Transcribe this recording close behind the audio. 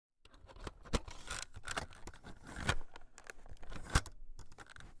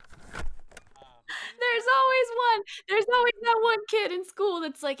There's always that one kid in school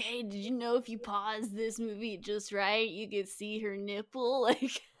that's like, "Hey, did you know if you pause this movie just right, you could see her nipple?"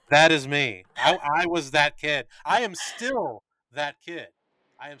 Like, That is me. I was that kid. I am still that kid.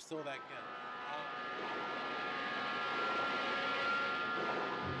 I am still that kid.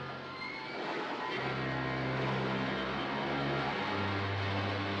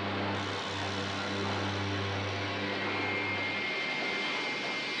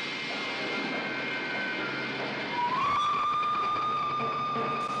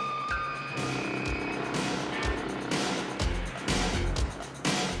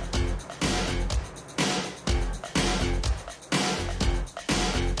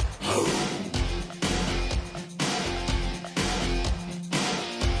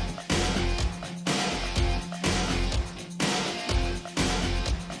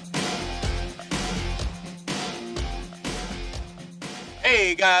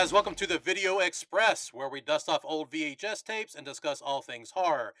 Hey guys, welcome to the Video Express, where we dust off old VHS tapes and discuss all things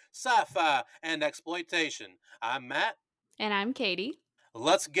horror, sci-fi, and exploitation. I'm Matt. and I'm Katie.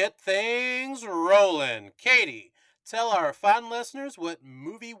 Let's get things rolling. Katie, tell our fine listeners what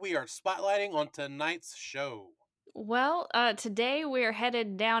movie we are spotlighting on tonight's show. Well, today we're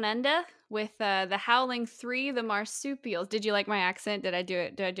headed down under with the Howling 3, the Marsupials. Did you like my accent? Did I do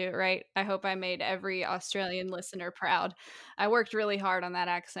it? Did I do it right? I hope I made every Australian listener proud. I worked really hard on that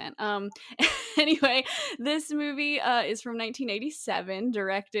accent. Anyway, this movie is from 1987,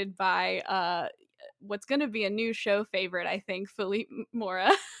 directed by what's going to be a new show favorite, I think, Philippe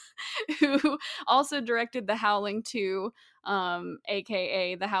Mora, who also directed The Howling 2,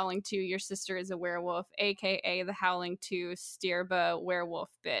 aka The Howling 2, Your Sister is a Werewolf, aka The Howling 2, Stirba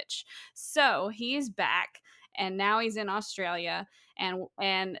Werewolf Bitch. So he's back. And now he's in Australia,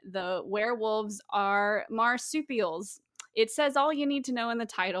 and the werewolves are marsupials. It says all you need to know in the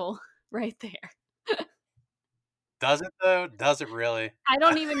title right there. Does it though? Does it really? I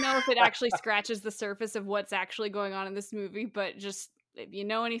don't even know if it actually scratches the surface of what's actually going on in this movie, but just if you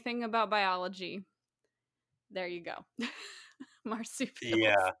know anything about biology, there you go. Marsupials.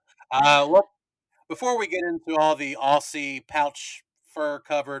 Yeah. Well, before we get into all the Aussie pouch fur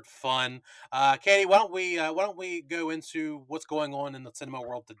covered fun, Katie, why don't we go into what's going on in the cinema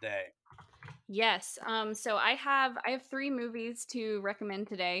world today? Yes. So I have three movies to recommend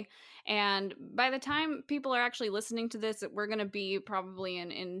today, and by the time people are actually listening to this, we're going to be probably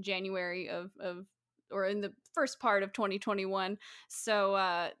in January of or in the first part of 2021.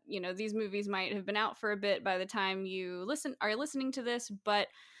 So these movies might have been out for a bit by the time you are listening to this, but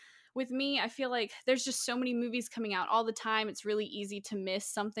with me, I feel like there's just so many movies coming out all the time. It's really easy to miss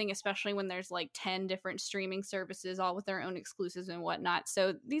something, especially when there's like 10 different streaming services, all with their own exclusives and whatnot.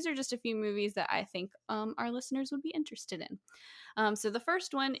 So these are just a few movies that I think our listeners would be interested in. So the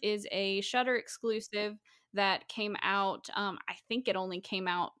first one is a Shudder exclusive that came out. I think it only came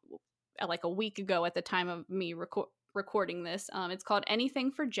out like a week ago at the time of me recording this. It's called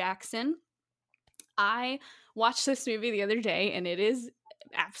Anything for Jackson. I watched this movie the other day, and it is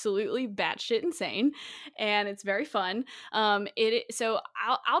absolutely batshit insane, and it's very fun. So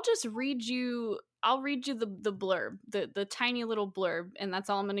I'll just read you. I'll read you the blurb, the tiny little blurb, and that's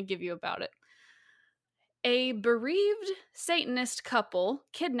all I'm going to give you about it. A bereaved Satanist couple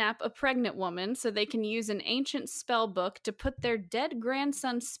kidnap a pregnant woman so they can use an ancient spell book to put their dead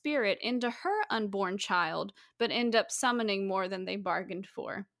grandson's spirit into her unborn child, but end up summoning more than they bargained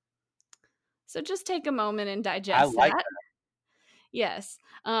for. So just take a moment and I digest like that. Yes.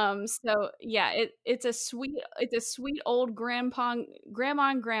 So yeah, it's a sweet old grandma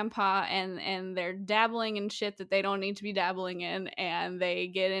and grandpa, and they're dabbling in shit that they don't need to be dabbling in, and they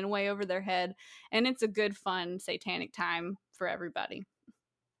get in way over their head, and it's a good fun satanic time for everybody.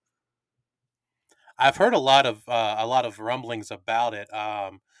 I've heard a lot of rumblings about it.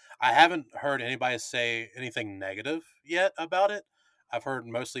 I haven't heard anybody say anything negative yet about it. I've heard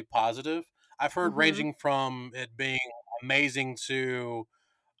mostly positive. I've heard Mhm. ranging from it being amazing to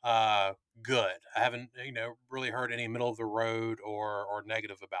uh, good. I haven't really heard any middle of the road or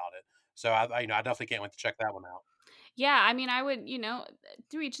negative about it. So I definitely can't wait to check that one out. Yeah, I mean, I would,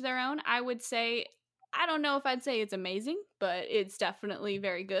 to each their own. I would say, I don't know if I'd say it's amazing, but it's definitely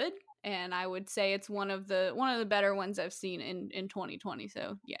very good. And I would say it's one of the better ones I've seen in 2020.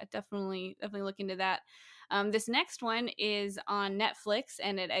 So yeah, definitely look into that. This next one is on Netflix,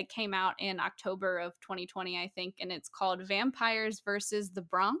 and it came out in October of 2020, I think, and it's called Vampires versus the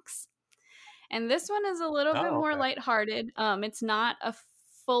Bronx. And this one is a little bit Oh, more okay. lighthearted. It's not a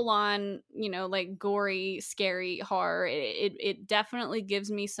full on, like gory, scary horror. It definitely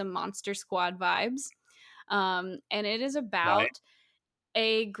gives me some Monster Squad vibes. And it is Nice. about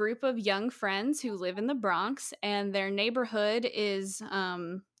a group of young friends who live in the Bronx, and their neighborhood is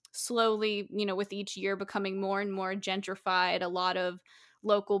slowly, with each year becoming more and more gentrified. A lot of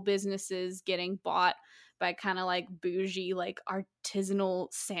local businesses getting bought by kind of like bougie, like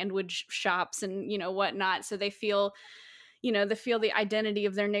artisanal sandwich shops and whatnot. So they feel the identity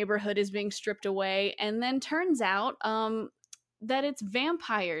of their neighborhood is being stripped away, and then turns out that it's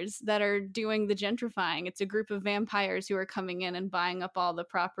vampires that are doing the gentrifying. It's a group of vampires who are coming in and buying up all the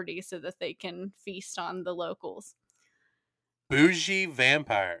property so that they can feast on the locals. Bougie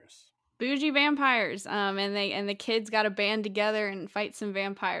vampires. Bougie vampires, and the kids got to band together and fight some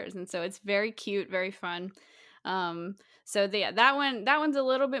vampires, and so it's very cute, very fun. um that one's a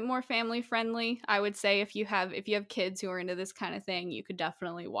little bit more family friendly, I would say. If you have kids who are into this kind of thing, you could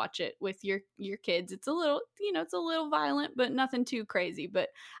definitely watch it with your kids. It's a little, it's a little violent, but nothing too crazy. But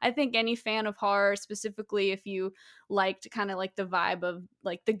I think any fan of horror, specifically if you liked kind of like the vibe of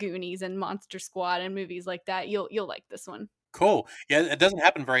like the Goonies and Monster Squad and movies like that, you'll like this one. Cool. Yeah, it doesn't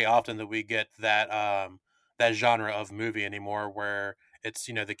happen very often that we get that genre of movie anymore where it's,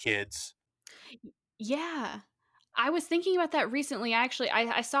 the kids. Yeah. I was thinking about that recently. Actually,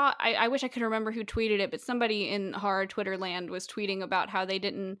 I saw. I wish I could remember who tweeted it, but somebody in horror Twitter land was tweeting about how they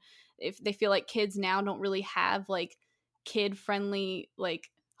didn't. If they feel like kids now don't really have like kid friendly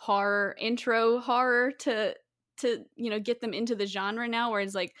like horror intro horror to get them into the genre now.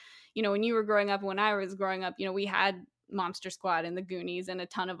 Whereas like when you were growing up, when I was growing up, we had Monster Squad and the Goonies and a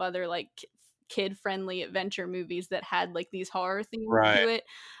ton of other like kid friendly adventure movies that had like these horror themes Right. to it.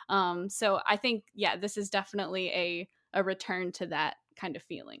 So I think, yeah, this is definitely a return to that kind of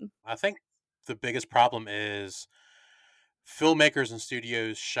feeling. I think the biggest problem is filmmakers and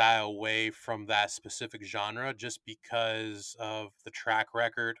studios shy away from that specific genre just because of the track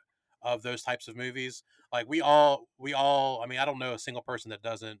record of those types of movies. Like I mean, I don't know a single person that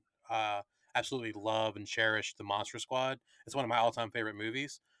doesn't uh, absolutely love and cherish the Monster Squad. It's one of my all-time favorite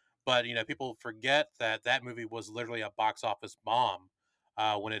movies. But people forget that that movie was literally a box office bomb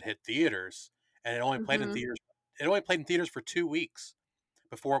when it hit theaters, and it only played in Hmm. theaters. It only played in theaters for 2 weeks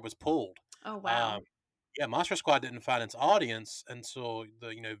before it was pulled. Oh wow. Um, yeah, Monster Squad didn't find its audience until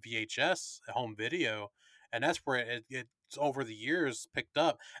the VHS home video, and that's where it's over the years picked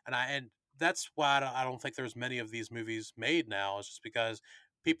up. And that's why I don't think there's many of these movies made now. It's just because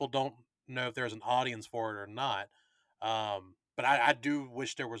people don't know if there's an audience for it or not. But I do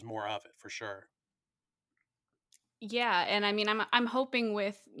wish there was more of it for sure. Yeah, and I mean, I'm hoping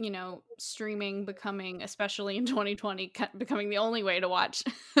with streaming becoming, especially in 2020, becoming the only way to watch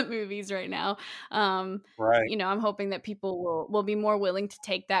movies right now. Right. I'm hoping that people will be more willing to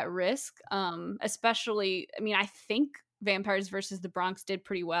take that risk. Especially, I mean, I think Vampires versus the Bronx did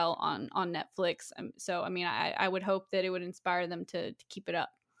pretty well on Netflix. So I mean, I would hope that it would inspire them to keep it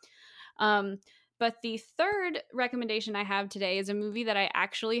up. Um, but the third recommendation I have today is a movie that I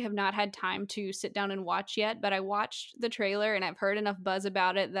actually have not had time to sit down and watch yet, but I watched the trailer and I've heard enough buzz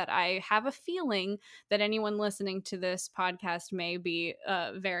about it that I have a feeling that anyone listening to this podcast may be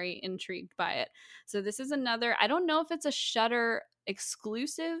very intrigued by it. So this is another, I don't know if it's a Shudder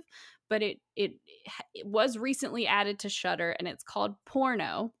exclusive, but it was recently added to Shudder, and it's called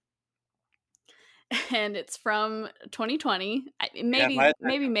Porno. And it's from 2020. Yeah, my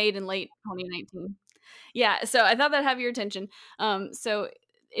Maybe attention. made in late 2019. Yeah, so I thought that'd have your attention. So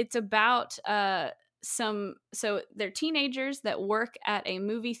it's about so they're teenagers that work at a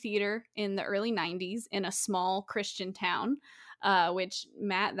movie theater in the early 90s in a small Christian town, which,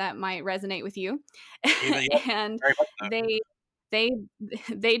 Matt, that might resonate with you. Even yeah, And very much so. they they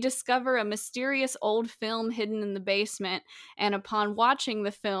they discover a mysterious old film hidden in the basement, and upon watching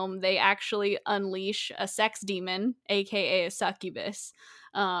the film they actually unleash a sex demon, aka a succubus.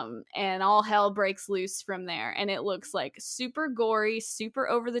 And all hell breaks loose from there, and it looks like super gory, super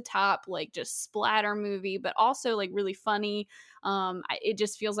over the top, like just splatter movie, but also like really funny. It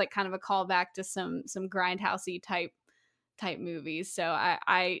just feels like kind of a callback to some grindhousey type movies. So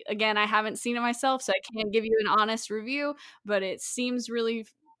I again, I haven't seen it myself, so I can't give you an honest review, but it seems really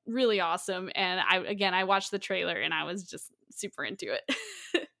really awesome. And I watched the trailer and I was just super into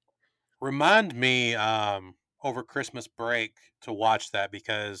it. Remind me over Christmas break to watch that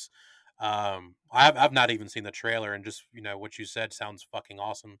because I've not even seen the trailer, and just what you said sounds fucking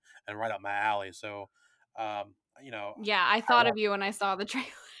awesome and right up my alley. So Yeah, I I thought want. of you when I saw the trailer.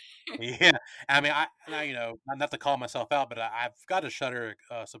 Yeah, I mean, not to call myself out, but I've got a Shutter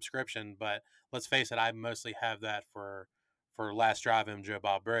subscription. But let's face it, I mostly have that for Last Drive in Joe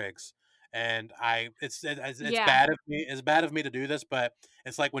Bob Briggs, and it's Yeah. bad of me to do this, but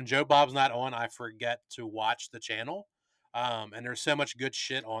it's like when Joe Bob's not on, I forget to watch the channel. And there's so much good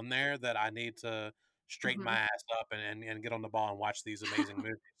shit on there that I need to straighten my Mhm. ass up and get on the ball and watch these amazing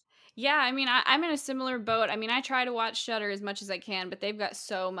movies. Yeah, I mean, I'm in a similar boat. I mean, I try to watch Shudder as much as I can, but they've got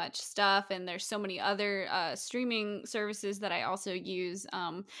so much stuff, and there's so many other streaming services that I also use.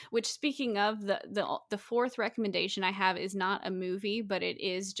 Which, speaking of, the fourth recommendation I have is not a movie, but it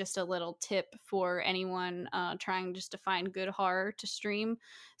is just a little tip for anyone trying just to find good horror to stream.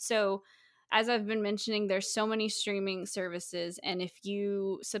 So, as I've been mentioning, there's so many streaming services, and if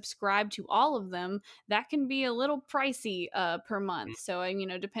you subscribe to all of them, that can be a little pricey per Mm. month. So,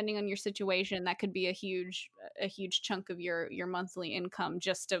 depending on your situation, that could be a huge chunk of your monthly income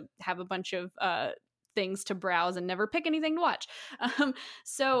just to have a bunch of things to browse and never pick anything to watch. Um,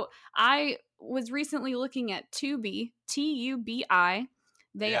 so I was recently looking at Tubi, Tubi.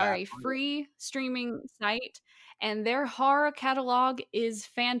 They are Yeah, a free streaming site, and their horror catalog is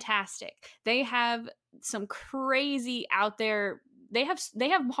fantastic. They have some crazy out there. They have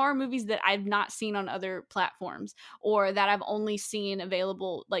horror movies that I've not seen on other platforms, or that I've only seen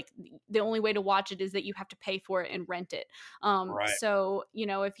available, like the only way to watch it is that you have to pay for it and rent it. right. So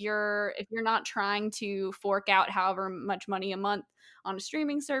if you're not trying to fork out however much money a month on a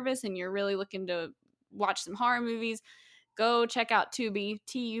streaming service, and you're really looking to watch some horror movies, go check out Tubi,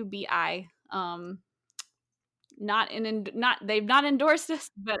 Tubi. Not they've not endorsed us,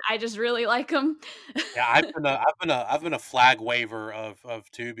 but I just really like them. Yeah, I've been a flag waver of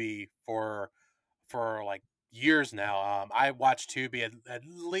Tubi for like years now. I watch Tubi at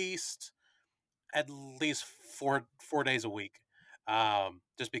least 4 days a week.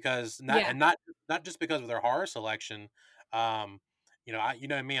 Just because not Yeah. and not not just because of their horror selection. Um, you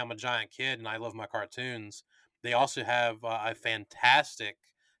know me, I'm a giant kid and I love my cartoons. They also have a fantastic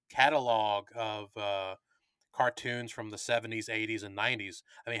catalog of cartoons from the 70s, 80s, and 90s.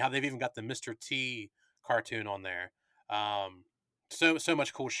 I mean, how they've even got the Mr. T cartoon on there. So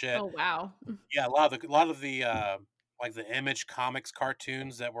much cool shit. Oh, wow. Yeah, a lot of the like the Image Comics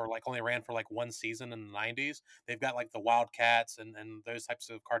cartoons that were like only ran for like one season in the 90s. They've got like the Wildcats and those types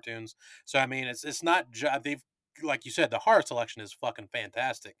of cartoons. So I mean, it's not they've like you said, the horror selection is fucking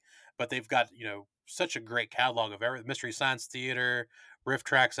fantastic, but they've got such a great catalog of every Mystery Science Theater, Riff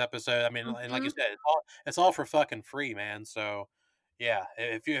Tracks episode. I mean, and like you Mhm. said, it's all for fucking free, man. So yeah,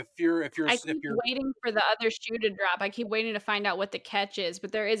 I keep waiting for the other shoe to drop. I keep waiting to find out what the catch is,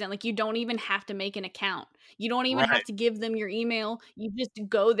 but there isn't. Like, you don't even have to make an account. You don't even have right, to give them your email. You just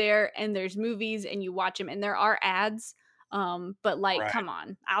go there, and there's movies, and you watch them, and there are ads. But, like, right, come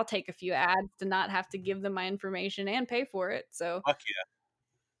on. I'll take a few ads to not have to give them my information and pay for it. So, fuck yeah.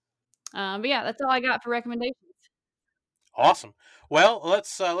 but yeah, that's all I got for recommendations. Awesome. Well,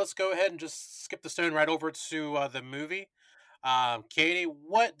 let's go ahead and just skip the stone right over to the movie. Katie,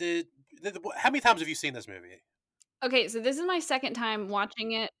 how many times have you seen this movie? Okay, so this is my second time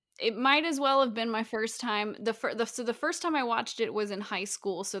watching it. It might as well have been my first time. The first time I watched it was in high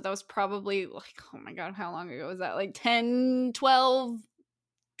school, so that was probably like, oh my god, how long ago was that? Like 10, 12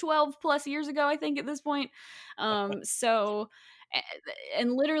 plus years ago, I think, at this point. So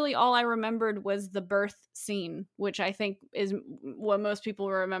and literally all I remembered was the birth scene, which I think is what most people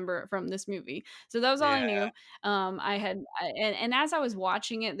remember from this movie. So that was all I Yeah. knew. And as I was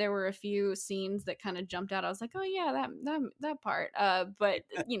watching it, there were a few scenes that kind of jumped out. I was like, oh yeah, that part. But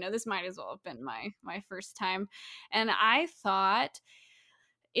this might as well have been my first time, and I thought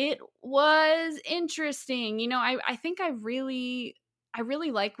it was interesting. I think I really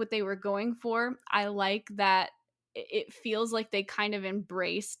like what they were going for. I like that it feels like they kind of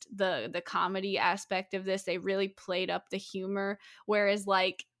embraced the comedy aspect of this. They really played up the humor, whereas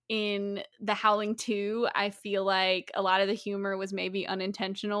like in the Howling 2, I feel like a lot of the humor was maybe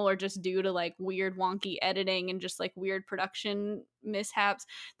unintentional or just due to like weird wonky editing and just like weird production mishaps.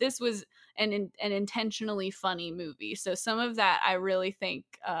 This was an intentionally funny movie. So some of that I really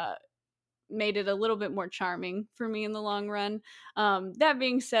think made it a little bit more charming for me in the long run. That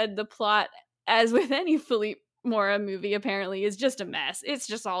being said, the plot, as with any Philippe Mora movie, apparently is just a mess. It's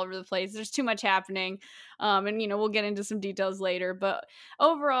just all over the place. There's too much happening, and we'll get into some details later. But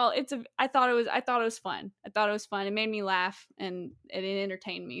overall, I thought it was fun. I thought it was fun. It made me laugh and it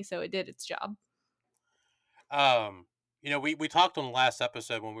entertained me, so it did its job. Um, we talked on the last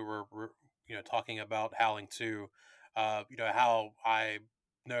episode when we were talking about Howling 2. How I,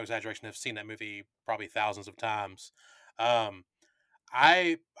 no exaggeration, have seen that movie probably thousands of times. Um,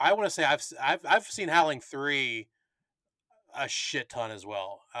 I want to say I've seen Howling 3 a shit ton as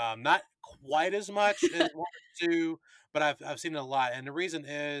well. Not quite as much as 1 or 2, but I've seen it a lot, and the reason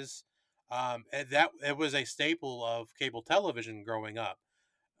is, that it was a staple of cable television growing up.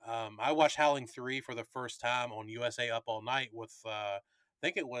 I watched Howling 3 for the first time on USA Up All Night with, I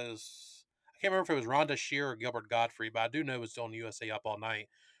think it was, I can't remember if it was Rhonda Shear or Gilbert Godfrey, but I do know it was on USA Up All Night.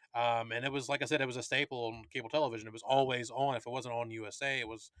 And it was, like I said, it was a staple on cable television. It was always on. If it wasn't on USA, it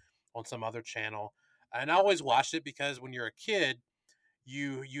was on some other channel. And I always watched it because when you're a kid,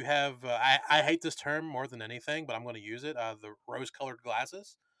 you have, I hate this term more than anything, but I'm going to use it. The rose-colored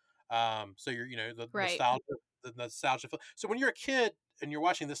glasses. So you're, the Right. nostalgia. So when you're a kid and you're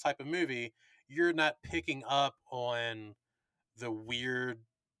watching this type of movie, you're not picking up on the weird,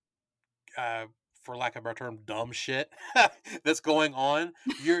 for lack of a better term, dumb shit that's going on.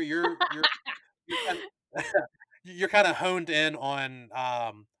 You're kind of you're kind of honed in on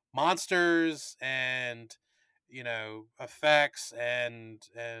monsters and effects and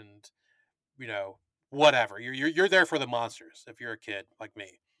you know whatever. You're there for the monsters if you're a kid like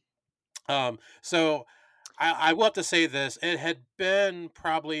me. So I will have to say this: it had been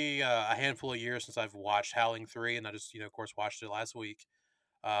probably a handful of years since I've watched Howling 3, and I just of course watched it last week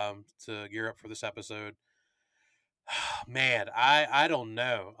to gear up for this episode. Man, I don't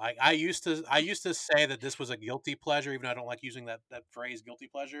know. I used to say that this was a guilty pleasure, even though I don't like using that phrase guilty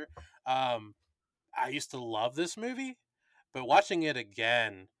pleasure. Um, I used to love this movie, but watching it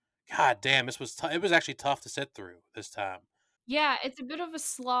again, god damn, it was actually tough to sit through this time. Yeah, it's a bit of a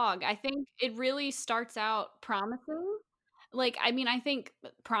slog. I think it really starts out promising. Like, I mean, I think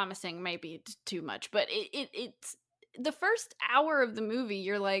promising might be too much, but it's the first hour of the movie,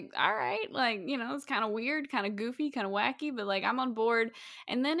 you're like, all right, like, it's kind of weird, kind of goofy, kind of wacky, but like, I'm on board.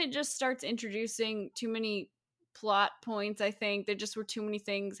 And then it just starts introducing too many plot points. I think there just were too many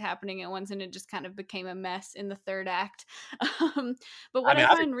things happening at once, and it just kind of became a mess in the third act. Um, but I what mean, I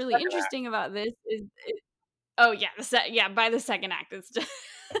I think find the really second act. interesting about this is oh yeah, yeah, by the second act, it's just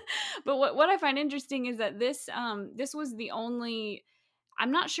but what I find interesting is that this was the only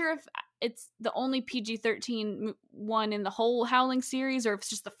I'm not sure if it's the only PG-13 one in the whole Howling series or if it's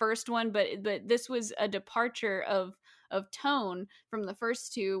just the first one, but this was a departure of tone from the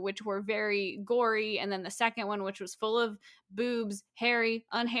first two, which were very gory, and then the second one, which was full of boobs, hairy,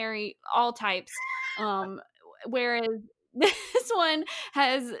 unhairy, all types. Whereas this one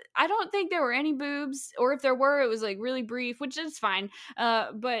has I don't think there were any boobs, or if there were, it was like really brief, which is fine.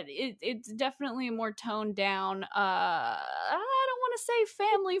 But it's definitely a more toned down. I don't want to say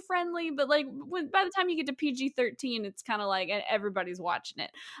family friendly, but like by the time you get to PG-13, it's kind of like everybody's watching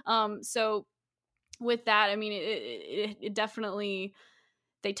it. So with that, I mean, it definitely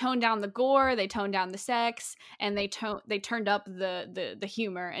they toned down the gore, they toned down the sex, and they turned up the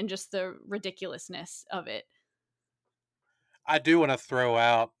humor and just the ridiculousness of it. I do want to throw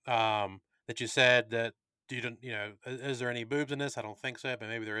out that you said that you don't, is there any boobs in this? I don't think so, but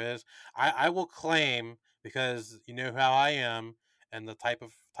maybe there is. I will claim because you know how I am and the type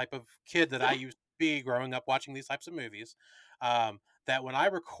of kid that I used to be growing up watching these types of movies. That when I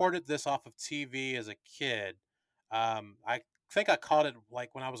recorded this off of TV as a kid, I think I caught it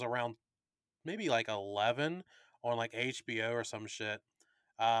like when I was around maybe like 11 on like HBO or some shit.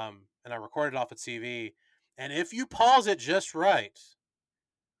 And I recorded off of TV. And if you pause it just right,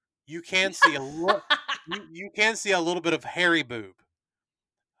 you can see a little. You can see a little bit of hairy boob,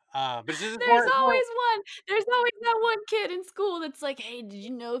 but it's just more. There's It's more. always one. There's always that one kid in school that's like, "Hey, did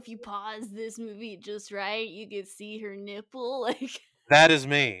you know if you pause this movie just right, you could see her nipple?" Like, That is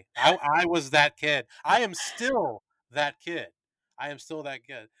me. I was that kid. I am still that kid. I am still that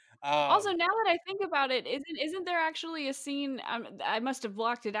kid. also Um, now that I think about it, isn't there actually a scene? I must have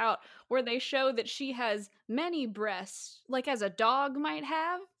blocked it out where they show that she has many breasts, like as a dog might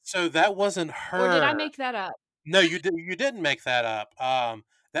have, so that wasn't or did I her. make that up? No, you didn't make that up.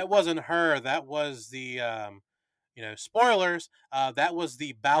 That wasn't her. That was the spoilers. That was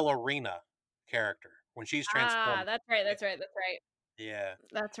the ballerina character when she's Ah, transformed. that's right. That's right. That's right. Yeah.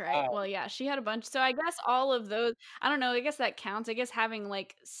 That's right. Uh, Well, yeah, she had a bunch. So I guess all of those, I don't know, I guess that counts. I guess having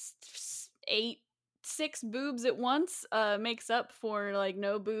like 6 boobs at once makes up for like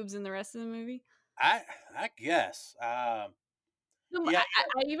no boobs in the rest of the movie. I guess. Yeah.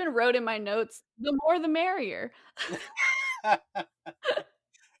 I even wrote in my notes, the more the merrier.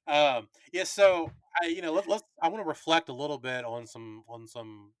 Yeah. So let's. I want to reflect a little bit on some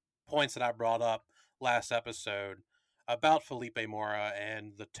points that I brought up last episode about Felipe Mora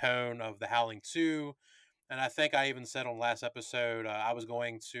and the tone of the Howling 2. And I think I even said on last episode I was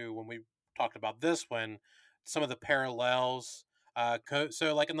going to when we talked about this one some of the parallels.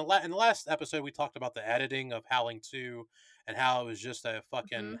 So like in the last episode we talked about the editing of Howling 2 and how it was just a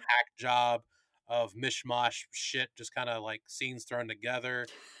fucking Mhm. hack job of mishmash shit, just kind of like scenes thrown together,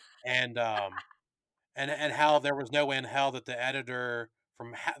 and and how there was no way in hell that the editor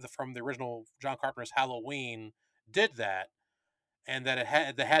from the original John Carpenter's Halloween did that, and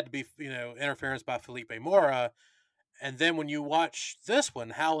that there had to be interference by Felipe Mora. And then when you watch this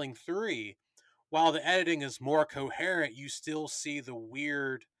one, Howling 3, while the editing is more coherent, you still see the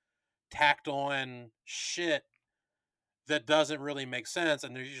weird tacked on shit that doesn't really make sense.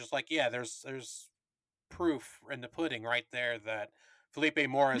 And there's just like, yeah, there's proof in the pudding right there that Felipe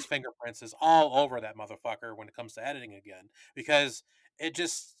Mora's fingerprints is all over that motherfucker when it comes to editing again. Because it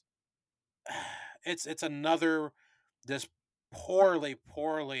just it's another this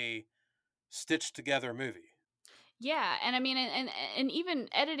poorly stitched together movie. Yeah, and I mean, and even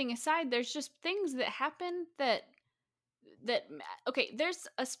editing aside, there's just things that happen okay, there's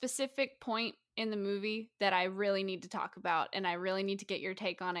a specific point in the movie that I really need to talk about, and I really need to get your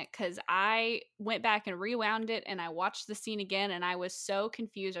take on it, because I went back and rewound it and I watched the scene again and I was so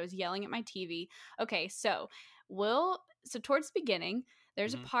confused. I was yelling at my TV. Okay, so towards the beginning,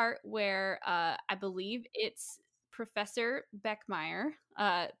 there's a Mhm, part where I believe it's Professor Beckmeyer,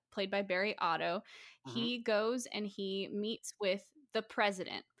 played by Barry Otto. mhm, He goes and he meets with the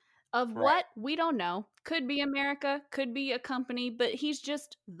president of right, what? We don't know. Could be America, could be a company, but he's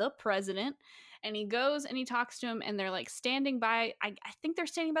just the president. And he goes and he talks to him, and they're like standing by. I think they're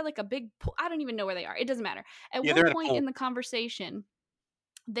standing by like a big pool. I don't even know where they are. It doesn't matter. At yeah, one they're in a point pool, in the conversation,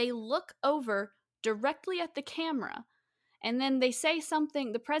 they look over directly at the camera, and then they say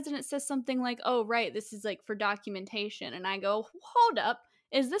something, the president says something like, "Oh, right, this is like for documentation." And I go, "Hold up.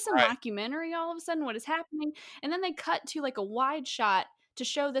 Is this a right, mockumentary all of a sudden? What is happening?" And then they cut to like a wide shot to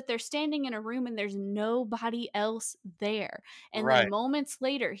show that they're standing in a room and there's nobody else there. And then right. moments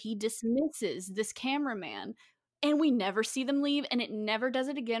later, he dismisses this cameraman, and we never see them leave, and it never does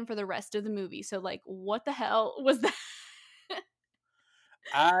it again for the rest of the movie. So like, what the hell was that?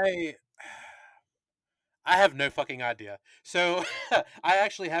 I I have no fucking idea. So I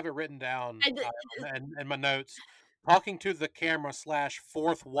actually have it written down I did, in my notes. Talking to the camera slash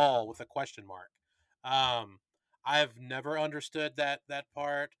fourth wall with a question mark. Um, I've never understood that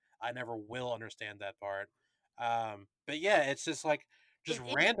part. I never will understand that part. But yeah, it's just like just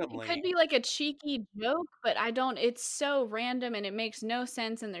it could randomly. be like a cheeky joke, but I don't it's so random and it makes no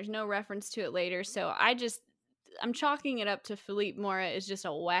sense and there's no reference to it later, so I'm chalking it up to Philippe Mora is just a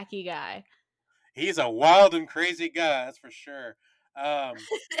wacky guy. He's a wild and crazy guy, that's for sure. Um,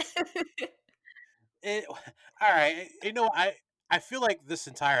 it, all right, I feel like this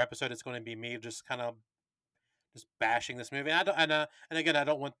entire episode is going to be me just kind of just bashing this movie. And again, I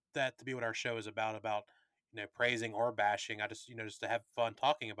don't want that to be what our show is about praising or bashing. I just just to have fun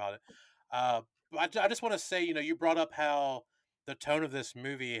talking about it. But I just want to say you brought up how the tone of this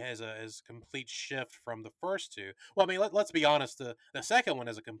movie is a complete shift from the first two. Well, I mean, let's be honest. The second one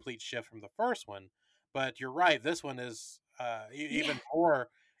is a complete shift from the first one, but you're right. This one is Yeah.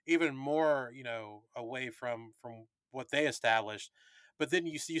 even more away from what they established. But then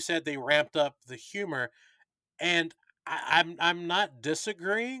you said they ramped up the humor, and I'm not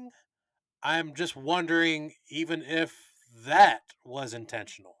disagreeing. I'm just wondering even if that was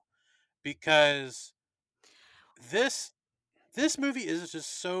intentional, because this this movie is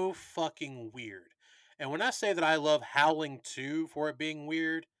just so fucking weird. And when I say that I love Howling 2 for it being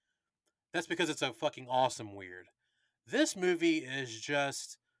weird, that's because it's a fucking awesome weird. This movie is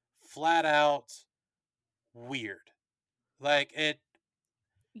just flat out weird. Like it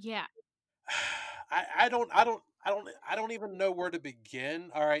Yeah. I don't even know where to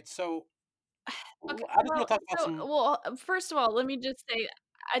begin. All right, so Okay, I just want to talk about some. first of all, let me just say,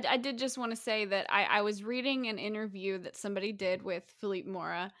 I did just wanna say that I was reading an interview that somebody did with Philippe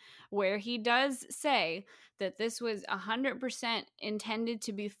Mora, where he does say that this was 100% intended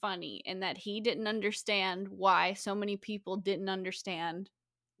to be funny, and that he didn't understand why so many people didn't understand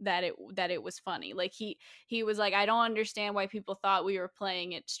that it was funny. Like, he was like, "I don't understand why people thought we were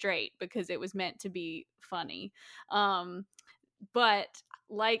playing it straight, because it was meant to be funny." Um, but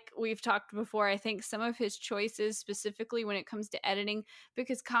like we've talked before, I think some of his choices, specifically when it comes to editing,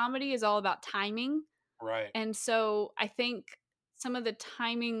 because comedy is all about timing, Right, and so I think some of the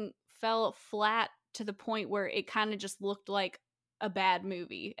timing fell flat to the point where it kind of just looked like a bad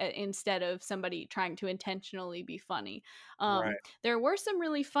movie, instead of somebody trying to intentionally be funny. right. There were some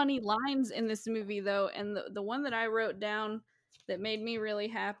really funny lines in this movie though, and the one that I wrote down that made me really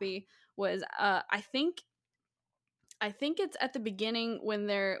happy was I think it's at the beginning when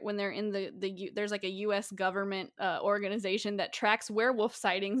they're in there's like a U.S. government organization that tracks werewolf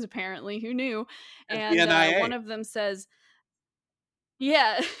sightings. Apparently, who knew? It's the And NIA. one of them says,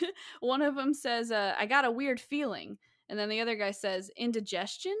 "Yeah," one of them says, "I got a weird feeling," and then the other guy says,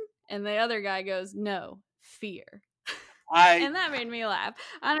 "Indigestion," and the other guy goes, "No, fear." I And that made me laugh.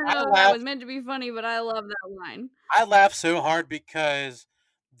 I don't I know if that was laughed meant to be funny, but I love that line. I laughed so hard because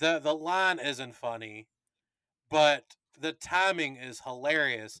the line isn't funny, but the timing is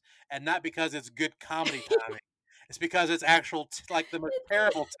hilarious, and not because it's good comedy timing. It's because it's actual like the most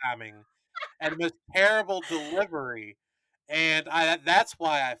terrible timing and the most terrible delivery, and that's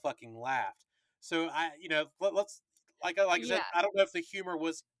why I fucking laughed. So let's like I said, Yeah. I don't know if the humor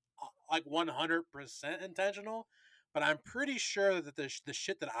was like 100% intentional, but I'm pretty sure that the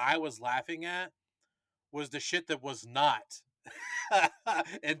shit that I was laughing at was the shit that was not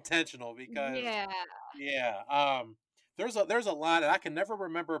intentional because Yeah. yeah, there's a line and I can never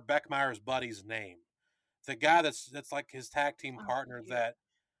remember Beckmeyer's buddy's name. The guy that's like his tag team Oh, partner shoot. that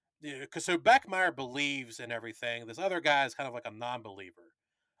because so Beckmeyer believes in everything. This other guy is kind of like a non-believer.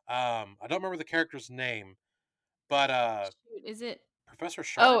 I don't remember the character's name, but Shoot, is it Professor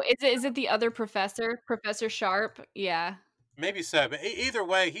Oh, Sharp, is it the other professor? Professor Sharp? Yeah. maybe so. But either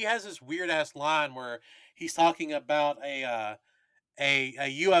way, he has this weird ass line where he's talking about a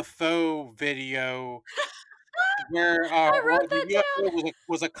UFO video I where wrote the that UFO down.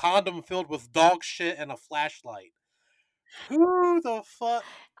 was a condom filled with dog shit and a flashlight. Who the fuck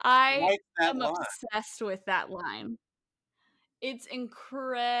I writes that am line? obsessed with that line. It's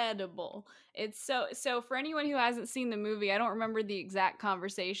incredible. It's so for anyone who hasn't seen the movie, I don't remember the exact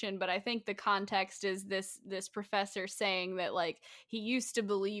conversation, but I think the context is this professor saying that like he used to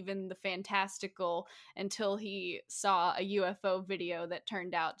believe in the fantastical until he saw a UFO video that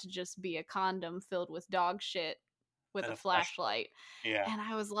turned out to just be a condom filled with dog shit with And a a flashlight. flashlight. Yeah, And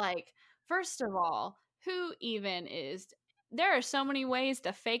I was like, first of all, who even is there are so many ways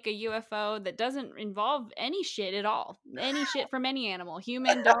to fake a UFO that doesn't involve any shit at all. Any shit from any animal,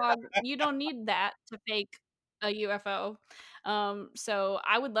 human, dog. You don't need that to fake a UFO. So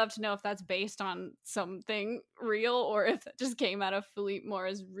I would love to know if that's based on something real or if that just came out of Philippe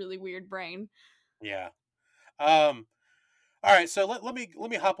Moore's really weird brain. yeah. Um, all right, so let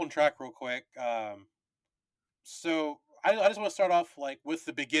me hop on track real quick. So I just want to start off like with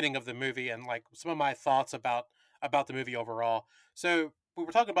the beginning of the movie and like some of my thoughts about the movie overall. So we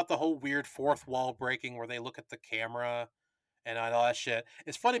were talking about the whole weird fourth wall breaking where they look at the camera and all that shit.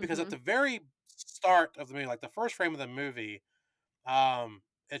 It's funny because at Hmm. the very start of the movie, like the first frame of the movie,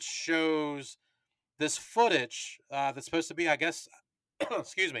 it shows this footage that's supposed to be, I guess,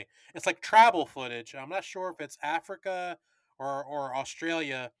 excuse me, it's like travel footage. I'm not sure if it's Africa or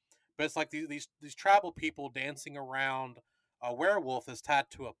Australia, but it's like these travel people dancing around a werewolf that's tied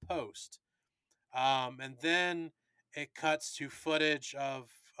to a post. And then it cuts to footage of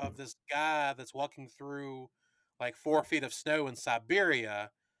this guy that's walking through like 4 feet of snow in Siberia,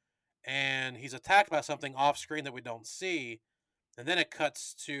 and he's attacked by something off screen that we don't see. And then it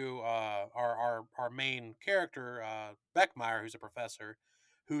cuts to our main character, Beckmeyer, who's a professor,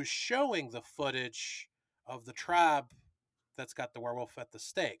 who's showing the footage of the tribe that's got the werewolf at the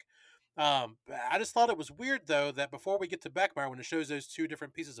stake. I just thought it was weird though that before we get to Beckmeyer, when it shows those two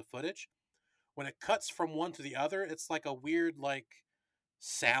different pieces of footage, when it cuts from one to the other, it's like a weird like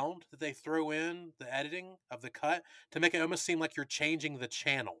sound that they throw in the editing of the cut to make it almost seem like you're changing the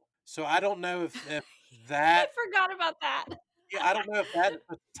channel. So I don't know if I that forgot about that. yeah, I don't know if that is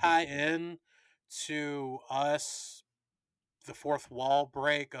supposed to tie in to us, the fourth wall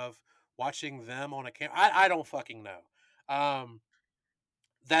break of watching them on a camera. I don't fucking know. Um,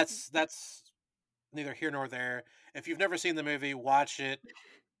 that's neither here nor there. If you've never seen the movie, watch it.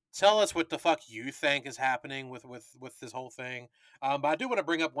 Tell us what the fuck you think is happening with this whole thing. But I do want to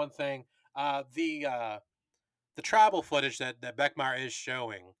bring up one thing. The travel footage that Beckmeyer is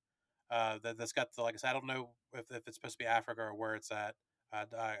showing. That's got the like I said. I don't know if it's supposed to be Africa or where it's at.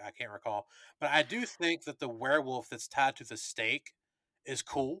 I can't recall, but I do think that the werewolf that's tied to the stake is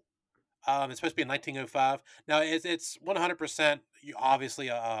cool. It's supposed to be in 1905. Now it's 100% obviously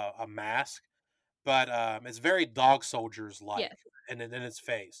a mask, but it's very dog soldiers like Yes, in its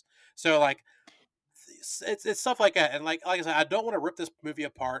face. So like it's stuff like that, and like I said, I don't want to rip this movie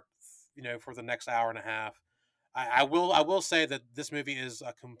apart. For the next hour and a half. I will say that this movie is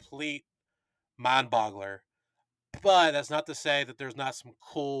a complete mind boggler, but that's not to say that there's not some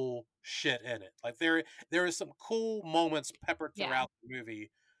cool shit in it. Like there is some cool moments peppered yeah, throughout the movie,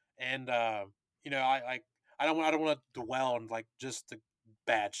 and I don't want to dwell on like just the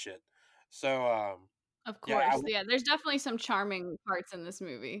bad shit. So of yeah, course. Yeah, there's definitely some charming parts in this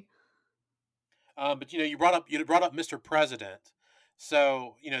movie. but you brought up Mr. President,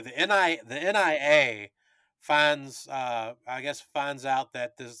 so the NIA finds I guess finds out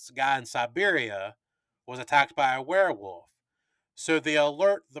that this guy in Siberia was attacked by a werewolf. So they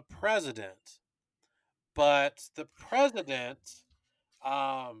alert the president, but the president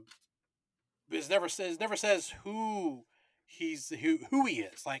um never says who he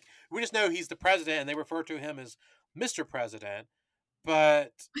is. Like, we just know he's the president, and they refer to him as Mr. President,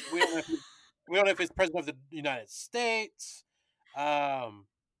 but we don't know if he's president of the United States, um,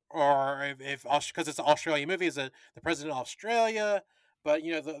 or if because it's an Australian movie, is it the president of Australia? But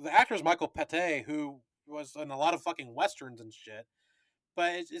the actor is Michael Pate, who was in a lot of fucking westerns and shit.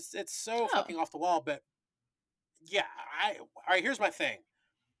 But it's so Oh, fucking off the wall. But yeah, I all right. Here's my thing: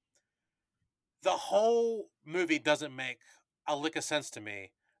 the whole movie doesn't make a lick of sense to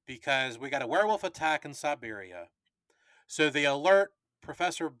me because we got a werewolf attack in Siberia. So they alert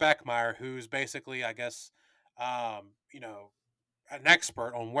Professor Beckmeyer, who's basically, I guess, you know, an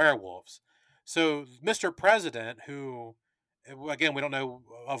expert on werewolves. So Mr. President, who, again, we don't know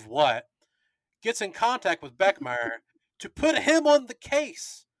of what, gets in contact with Beckmeyer to put him on the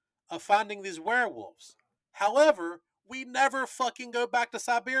case of finding these werewolves. However, we never fucking go back to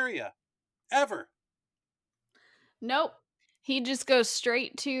Siberia. Ever. nope. He just goes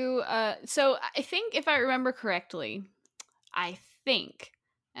straight to so I think if I remember correctly, I think,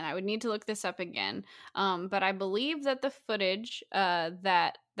 and I would need to look this up again, but I believe that the footage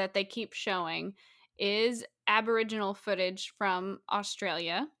that they keep showing is Aboriginal footage from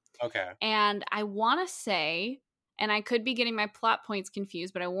Australia, Okay. and I want to say, and I could be getting my plot points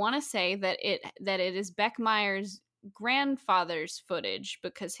confused, but I want to say that it is Beckmeyer's grandfather's footage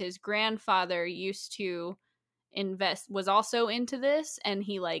because his grandfather used to was also into this, and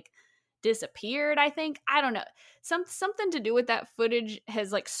he like disappeared, I think. I don't know. Something to do with that footage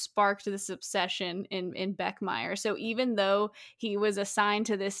has like sparked this obsession in Beckmeyer. So even though he was assigned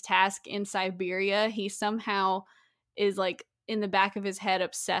to this task in Siberia, he somehow is like in the back of his head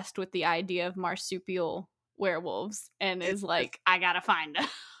obsessed with the idea of marsupial werewolves and It's is just like, I gotta find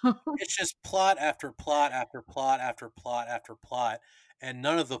them. it's just plot after plot after plot after plot after plot, and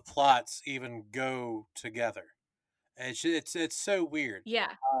none of the plots even go together. It's so weird. Yeah.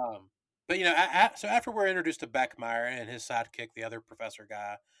 Um, but so after we're introduced to Beckmeyer and his sidekick, the other professor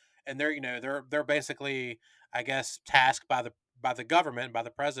guy, and they're basically, I guess, tasked by the government, by the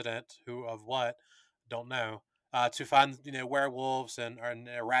president, who of what don't know, to find werewolves and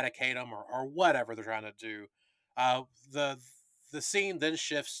eradicate them, or whatever they're trying to do. Uh, the the scene then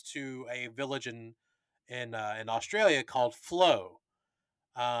shifts to a village in Australia called Flow,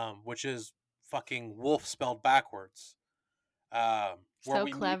 which is fucking wolf spelled backwards. Where So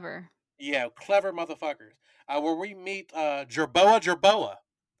we meet, clever. yeah, clever motherfuckers. Where we meet Jerboa Jerboa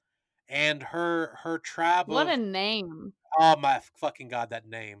and her tribe What a of, name. oh my fucking god, that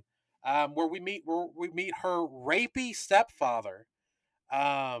name. Where we meet her rapey stepfather,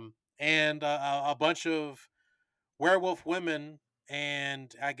 and a bunch of werewolf women,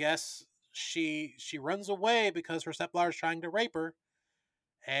 and I guess she runs away because her stepfather's trying to rape her,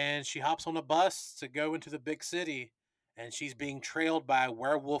 and she hops on a bus to go into the big city, and she's being trailed by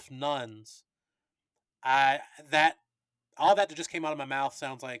werewolf nuns. I that All that just came out of my mouth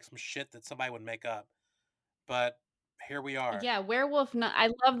sounds like some shit that somebody would make up, but here we are. Yeah, werewolf nun I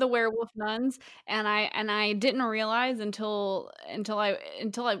love the werewolf nuns, and I didn't realize until I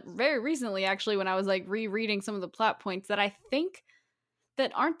very recently actually when I was, like, rereading some of the plot points that I think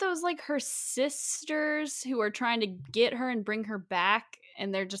that aren't those, like, her sisters who are trying to get her and bring her back,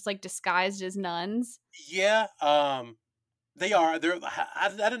 and they're just, like, disguised as nuns? Yeah, they are. I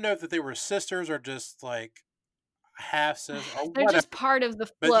didn't know that they were sisters or just like half sisters or They're whatever. just part of the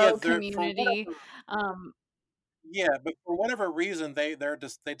But yeah, Flow they're for community, whatever. um Yeah, but for whatever reason, they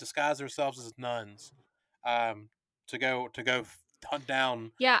disguise themselves as nuns, um, hunt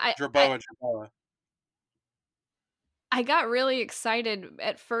down yeah, Jerboa Jerboa. I got really excited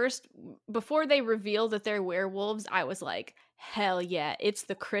at first before they revealed that they're werewolves. I was like, "Hell yeah, it's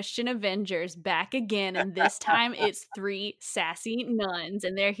the Christian Avengers back again and this time it's 3 sassy nuns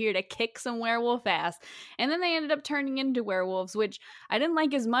and they're here to kick some werewolf ass." And then they ended up turning into werewolves, which I didn't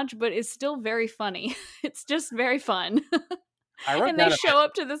like as much, but is still very funny. It's just very fun. I wrote And they down in my show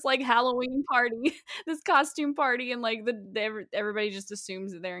up to this like Halloween party, this costume party, and like everybody just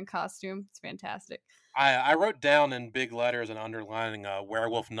assumes that they're in costume. It's fantastic. I wrote down in big letters and underlining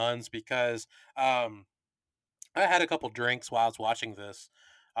werewolf nuns because I had a couple drinks while I was watching this,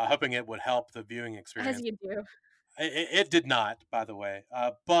 hoping it would help the viewing As experience. you do. It did not, by the way.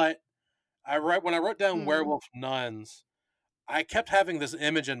 But when I wrote down Mm. werewolf nuns, I kept having this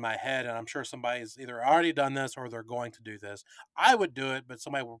image in my head, and I'm sure somebody's either already done this or they're going to do this. I would do it, but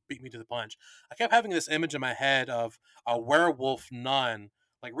somebody will beat me to the punch. I kept having this image in my head of a werewolf nun,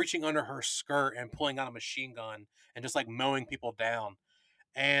 like reaching under her skirt and pulling out a machine gun and just like mowing people down.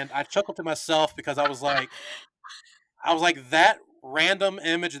 and I chuckled to myself because I was like that random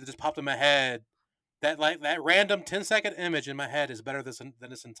image that just popped in my head. That random 10-second image in my head is better than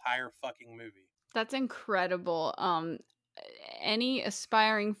this entire fucking movie. That's incredible. Any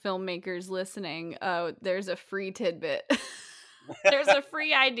aspiring filmmakers listening, there's a free tidbit. There's a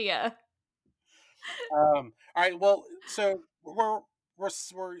free idea. All right. Well, so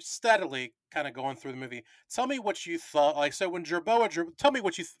we're steadily kind of going through the movie. Tell me what you thought. Like, so when tell me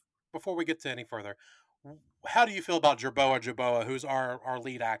what before we get to any further. How do you feel about Jerboa, who's our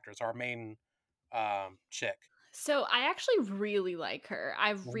lead actress, our main chick? So I actually really like her.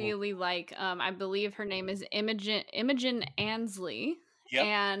 I Mhm. really like I believe her name is Imogen Ansley, Yep.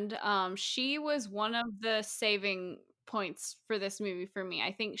 and she was one of the saving points for this movie for me.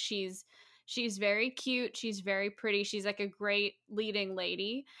 I think she's very cute, she's very pretty, she's like a great leading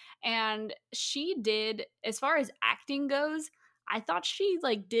lady, and she did, as far as acting goes, I thought she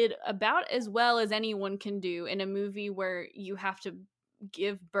like did about as well as anyone can do in a movie where you have to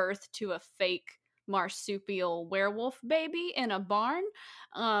give birth to a fake marsupial werewolf baby in a barn.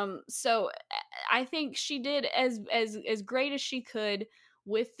 So I think she did as great as she could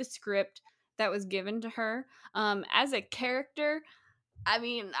with the script that was given to her. As a character, I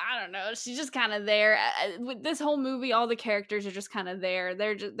mean, I don't know. She's just kind of there. With this whole movie, all the characters are just kind of there.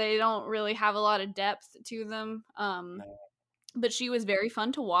 They don't really have a lot of depth to them. No. But she was very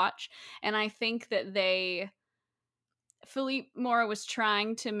fun to watch, and I think that they Philippe Mora was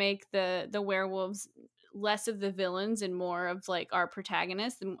trying to make the werewolves less of the villains and more of like our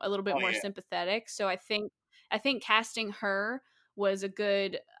protagonists and a little bit Oh more yeah. sympathetic. So I think casting her was a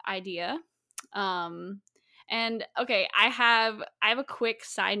good idea. Um and okay, I have a quick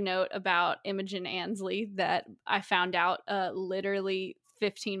side note about Imogen Ansley that I found out literally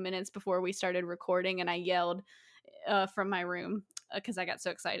 15 minutes before we started recording, and I yelled from my room because I got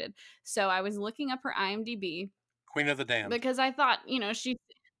so excited. So I was looking up her IMDb Queen of the Damned. because I thought, she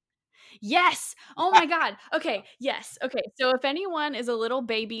yes! Oh my god. Okay, yes. Okay, so if anyone is a little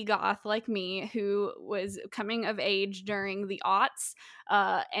baby goth like me who was coming of age during the aughts,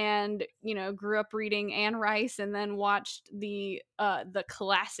 and, grew up reading Anne Rice and then watched the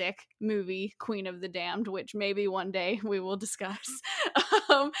classic movie Queen of the Damned, which maybe one day we will discuss.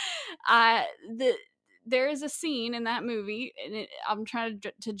 um, the there is a scene in that movie, and I'm trying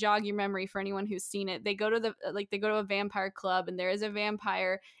to jog your memory for anyone who's seen it. They go to a vampire club, and there is a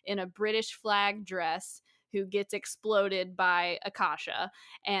vampire in a British flag dress who gets exploded by Akasha.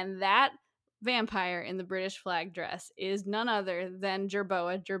 And that vampire in the British flag dress is none other than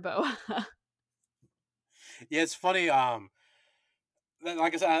Jerboa. Yeah, it's funny.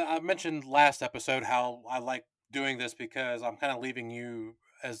 Like I said, I mentioned last episode how I like doing this because I'm kind of leaving you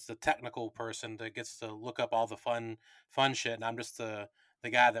as the technical person that gets to look up all the fun shit, and I'm just the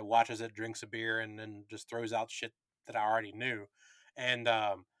guy that watches it, drinks a beer, and then just throws out shit that I already knew. And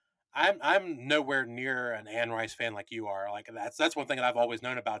I'm nowhere near an Anne Rice fan like you are. Like that's one thing that I've always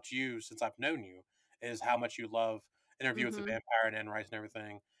known about you since I've known you is how much you love Interview with the Hmm. Vampire and Anne Rice and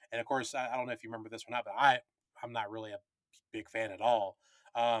everything. And of course, I don't know if you remember this or not, but I'm not really a big fan at all.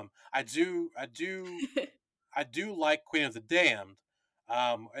 I do like Queen of the Damned.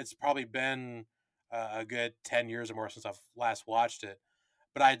 It's probably been a good 10 years or more since I've last watched it,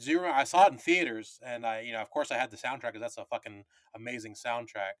 but I saw it in theaters, and of course, I had the soundtrack because that's a fucking amazing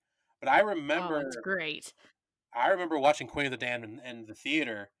soundtrack. But Oh, it's great. I remember watching Queen of the Damned in the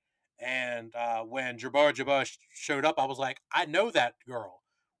theater, and when Jerboa showed up, I was like, I know that girl.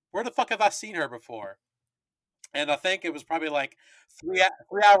 Where the fuck have I seen her before? And I think it was probably like 3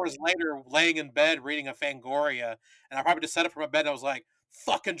 hours later, laying in bed reading a Fangoria, and I probably just sat up from my bed and I was like,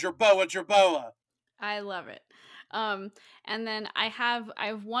 "Fucking Jerboa, Jerboa!" I love it. Um, and then I have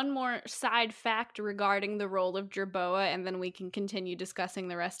one more side fact regarding the role of Jerboa, and then we can continue discussing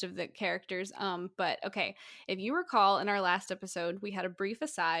the rest of the characters. But okay, if you recall, in our last episode, we had a brief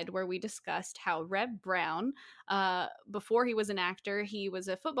aside where we discussed how Reb Brown, before he was an actor, he was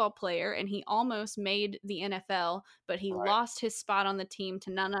a football player, and he almost made the NFL, but he Right, lost his spot on the team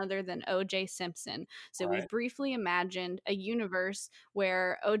to none other than O.J. Simpson. So we right. briefly imagined a universe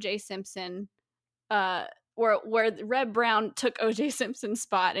where O.J. Simpson where Red Brown took OJ Simpson's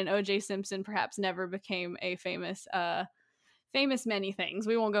spot, and OJ Simpson perhaps never became a famous many things.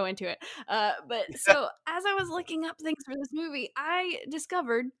 We won't go into it. But so as I was looking up things for this movie, I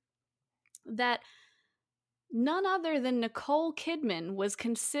discovered that none other than Nicole Kidman was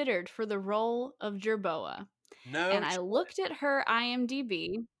considered for the role of Jerboa. No And I shit. looked at her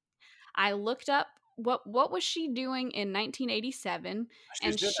IMDb. I looked up what was she doing in 1987, She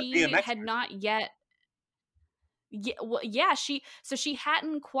was and doing that she BMX had movie. not yet Yeah, well, yeah, she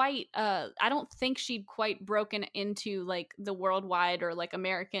hadn't quite, I don't think she'd quite broken into, like, the worldwide or, like,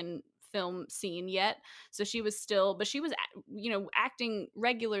 American film scene yet, so she was still but she was acting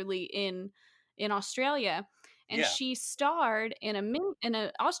regularly in Australia, and Yeah. she starred in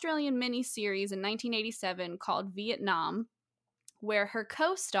a Australian miniseries in 1987 called Vietnam, where her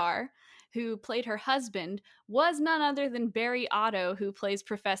co-star, who played her husband, was none other than Barry Otto, who plays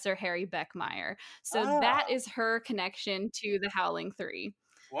Professor Harry Beckmeyer. So that Ah. is her connection to the Howling 3.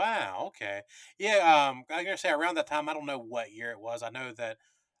 Wow, okay. Yeah, I gotta say around that time, I don't know what year it was. I know that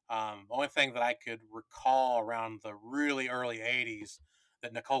the only thing that I could recall around the really early '80s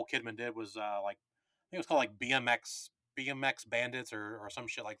that Nicole Kidman did was like I think it was called like BMX Bandits or some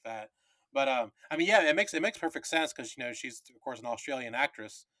shit like that. But I mean, yeah, it makes perfect sense because she's of course an Australian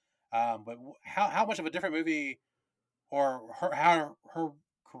actress. But how much of a different movie or how her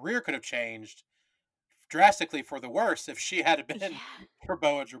career could have changed drastically for the worse if she had been Yeah.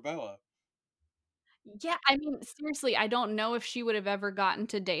 Jerboa Jerboa. Yeah, I mean, seriously, I don't know if she would have ever gotten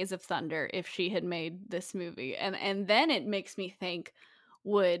to Days of Thunder if she had made this movie, and then it makes me think,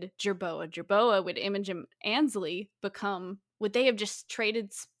 would Imogen Ansley become would they have just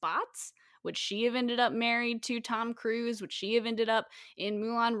traded spots? Would she have ended up married to Tom Cruise? Would she have ended up in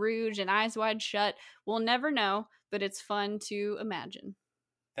Moulin Rouge and Eyes Wide Shut? We'll never know, but it's fun to imagine.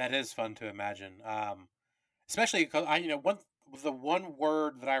 That is fun to imagine. Especially because one the one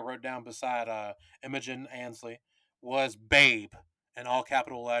word that I wrote down beside Imogen Ansley was babe in all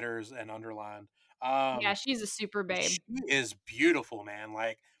capital letters and underlined. Yeah, Um, she's a super babe. she is beautiful, man.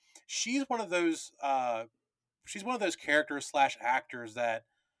 Like she's one of those she's one of those characters slash actors that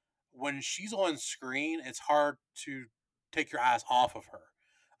when she's on screen, it's hard to take your eyes off of her.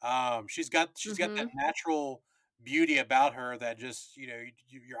 She's got that Mhm. natural beauty about her that just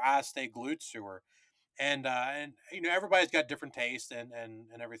your eyes stay glued to her, and everybody's got different tastes and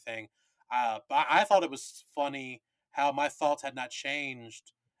everything. But I thought it was funny how my thoughts had not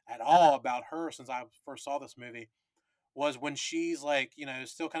changed at all about her since I first saw this movie. Was when she's like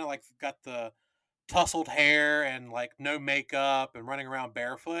still kind of like got the tousled hair and like no makeup and running around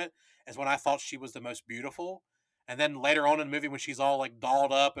barefoot is when I thought she was the most beautiful. And then later on in the movie, when she's all like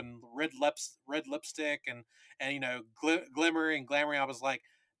dolled up and red lipstick and glimmery and glamoury, I was like,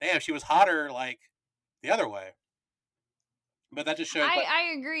 damn, she was hotter like the other way. But that just shows, like,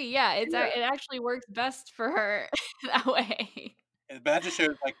 I agree, yeah, yeah, it actually works best for her that way. but that just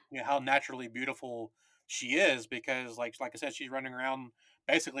shows like how naturally beautiful she is because like I said, she's running around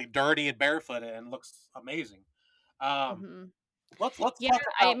basically dirty and barefooted and looks amazing. Um, Mhm. let's Yeah, talk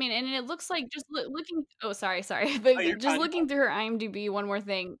I about. mean, and it looks like just looking oh, sorry, Oh, but you're just fine. You're looking through her IMDb, one more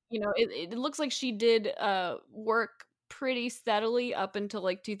thing, it looks like she did, work pretty steadily up until,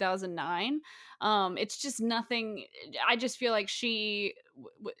 like, 2009. It's just nothing I just feel like she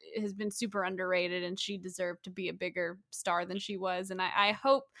has been super underrated, and she deserved to be a bigger star than she was, and I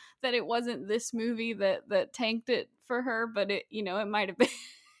hope that it wasn't this movie that tanked it for her, but it might have been.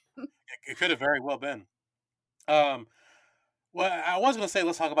 It could have very well been. Um, well, I was going to say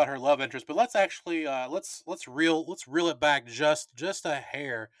let's talk about her love interest, but let's actually let's reel it back just a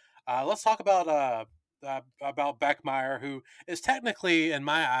hair. Let's talk about Beckmeyer, who is technically, in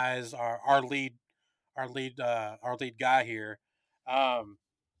my eyes, our lead guy here. Um,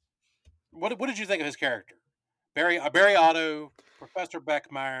 what did you think of his character? Barry Otto, Professor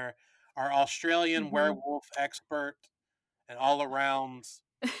Beckmeyer, our Australian Mhm. werewolf expert, and all around.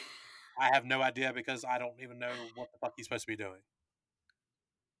 I have no idea because I don't even know what the fuck he's supposed to be doing.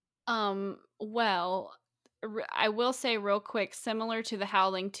 Well, I will say real quick, similar to The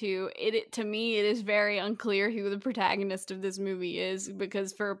Howling 2, to me it is very unclear who the protagonist of this movie is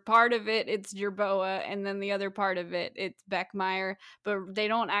because for part of it it's Jerboa and then the other part of it it's Beckmeyer, but they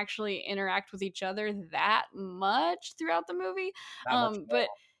don't actually interact with each other that much throughout the movie. Not much at But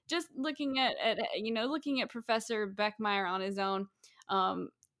all. just looking at Professor Beckmeyer on his own,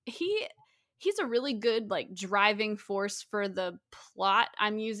 he he's a really good like driving force for the plot.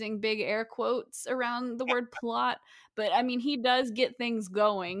 I'm using big air quotes around the word plot, but I mean he does get things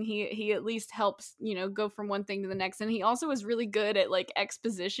going. He at least helps, go from one thing to the next, and he also is really good at like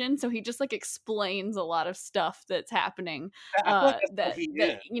exposition, so he just like explains a lot of stuff that's happening I feel like that's what he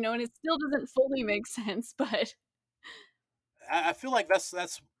that is. and it still doesn't fully make sense, but I feel like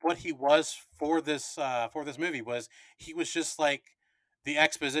that's what he was for this movie. Was he was just like the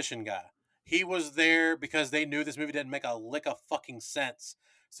exposition guy. He was there because they knew this movie didn't make a lick of fucking sense.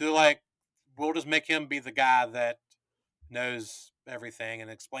 So they're like, we'll just make him be the guy that knows everything and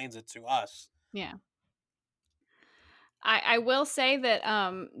explains it to us. yeah. I will say that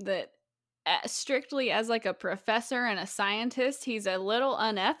strictly as like a professor and a scientist, he's a little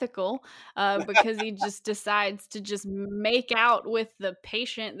unethical because he just decides to just make out with the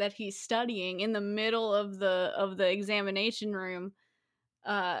patient that he's studying in the middle of the examination room.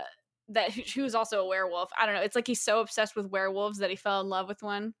 Uh, that who was also a werewolf. I don't know. It's like he's so obsessed with werewolves that he fell in love with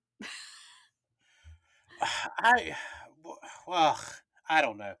one. I well, I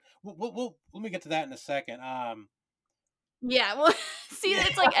don't know. Let me get to that in a second. Yeah, well, see, Yeah,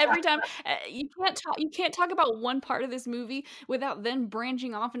 it's like every time you can't talk about one part of this movie without then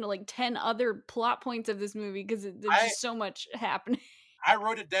branching off into, like, 10 other plot points of this movie 'cause there's I just so much happening. I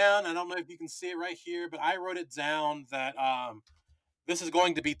wrote it down. I don't know if you can see it right here, but I wrote it down that this is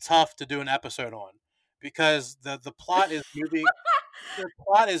going to be tough to do an episode on because the plot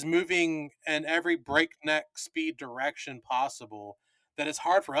is moving in every breakneck speed direction possible that it's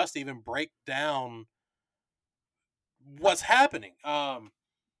hard for us to even break down what's happening.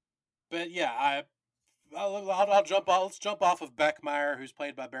 But yeah, I'll jump off. Let's jump off of Beckmeyer, who's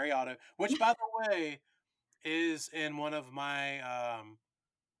played by Barry Otto, which, by the way, is in one of my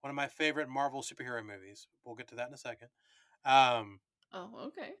favorite Marvel superhero movies. We'll get to that in a second. Um, Oh,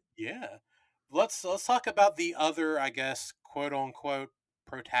 okay. yeah, let's talk about the other, I guess, quote unquote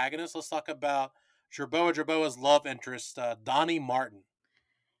protagonist. Let's talk about Jerboa's love interest, Donnie Martin.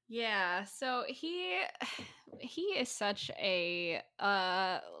 Yeah, so he is such a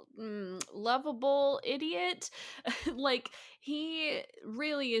lovable idiot. Like he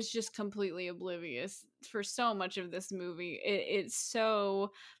really is just completely oblivious for so much of this movie. It's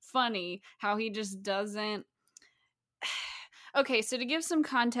so funny how he just doesn't. Okay, so to give some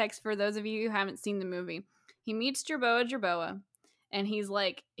context for those of you who haven't seen the movie, he meets Jerboa, and he's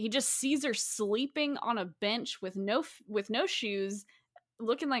like he just sees her sleeping on a bench with with no shoes,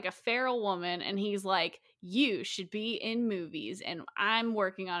 looking like a feral woman, and he's like, you should be in movies, and I'm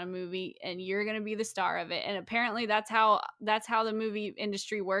working on a movie, and you're going to be the star of it. And apparently that's how the movie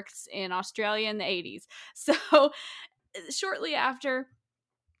industry works in Australia in the 80s. So shortly after,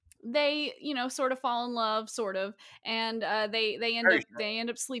 they sort of fall in love, sort of, and Very they end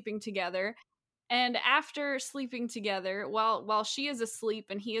up sleeping together. And after sleeping together, while she is asleep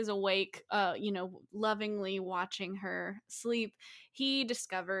and he is awake, lovingly watching her sleep, he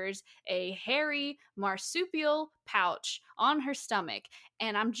discovers a hairy marsupial pouch on her stomach.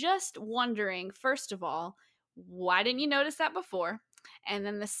 And I'm just wondering, first of all, why didn't you notice that before? And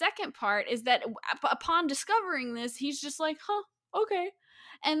then the second part is that upon discovering this, he's just like, huh, okay.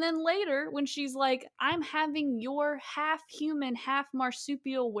 And then later, when she's like, I'm having your half human, half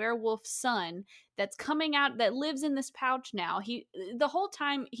marsupial werewolf son that's coming out that lives in this pouch now. He the whole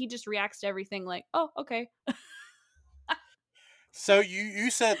time he just reacts to everything like, "Oh, okay." So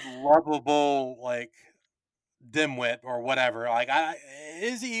you said lovable, like dimwit or whatever. Like,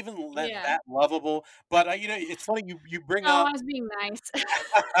 is he even Yeah. that lovable? But it's funny you bring Oh, up. I was being nice.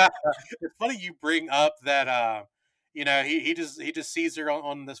 It's funny you bring up that. He just sees her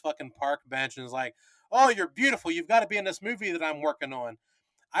on this fucking park bench and is like, "Oh, you're beautiful. You've got to be in this movie that I'm working on."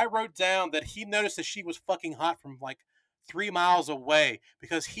 I wrote down that he noticed that she was fucking hot from like 3 miles away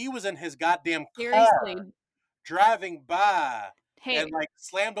because he was in his goddamn car Seriously. driving by and Hey, like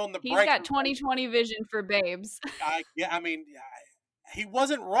slammed on the he's brakes. got 20/20 vision for babes. Yeah, I mean, he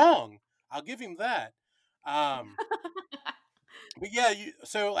wasn't wrong. I'll give him that. Um, but yeah,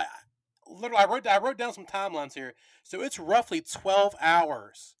 literally, I wrote down some timelines here. So it's roughly 12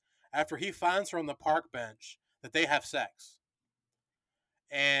 hours after he finds her on the park bench that they have sex,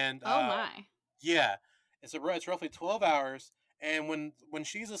 and Oh my. yeah, it's roughly 12 hours. And when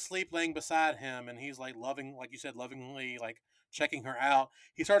she's asleep, laying beside him, and he's like like you said, lovingly like checking her out,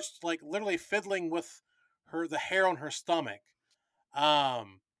 he starts like literally fiddling with the hair on her stomach.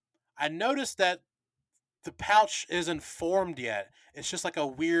 Um, I noticed that the pouch isn't formed yet. It's just like a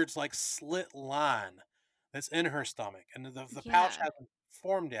weird like slit line that's in her stomach, and the pouch Yeah. hasn't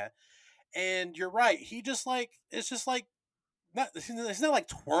formed yet. And you're right. He just like it's just like not he's not like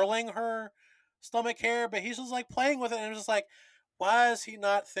twirling her stomach hair, but he's just like playing with it, and it's just like, why is he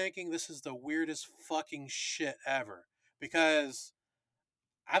not thinking this is the weirdest fucking shit ever? Because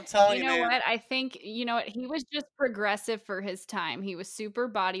I'm telling You you, know man, what? I think you know what? He was just progressive for his time. He was super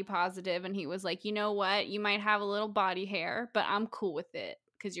body positive, and he was like, "You know what? You might have a little body hair, but I'm cool with it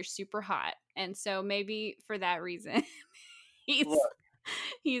because you're super hot." And so maybe for that reason, he's look,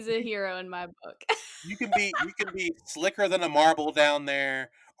 he's a hero in my book. you can be slicker than a marble down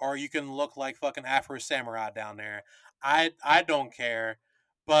there, or you can look like fucking Afro Samurai down there. I don't care,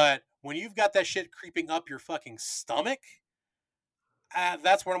 but when you've got that shit creeping up your fucking stomach,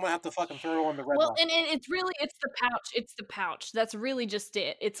 That's where I'm gonna have to fucking throw on the red Well, light. and it's the pouch, that's really just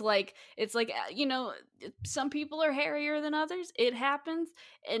it. You know, some people are hairier than others, it happens,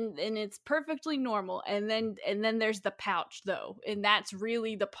 and it's perfectly normal, and then there's the pouch, though, and that's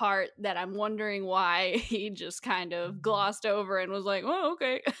really the part that I'm wondering why he just kind of glossed over and was like, "Oh,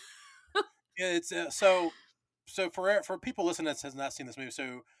 okay." Yeah, it's so for people listening that has not seen this movie,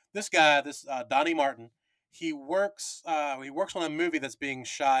 so this guy, this Donnie Martin, he works on a movie that's being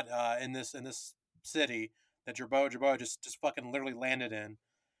shot in this city that Jerboa just fucking literally landed in,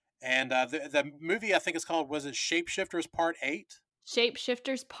 and the movie I think is called, was it Shapeshifters Part 8?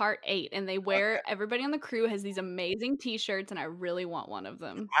 Shapeshifters Part 8, and they Okay, wear everybody on the crew has these amazing T-shirts, and I really want one of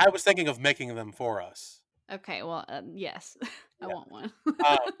them. I was thinking of making them for us. Okay, well, yes, I Yeah. want one.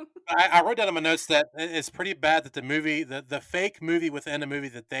 Um, I wrote down in my notes that it's pretty bad that the fake movie within a movie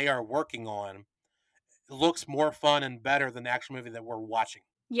that they are working on looks more fun and better than the actual movie that we're watching.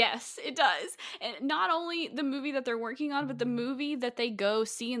 Yes, it does. And not only the movie that they're working on, but the movie that they go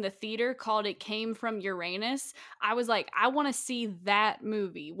see in the theater called It Came from Uranus. I was like, I want to see that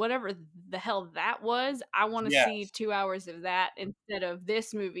movie. Whatever the hell that was, I want to see Yes. 2 hours of that instead of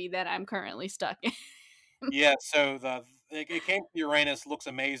this movie that I'm currently stuck in. Yeah, so it came to Uranus looks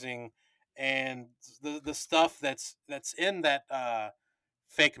amazing, and the stuff that's in that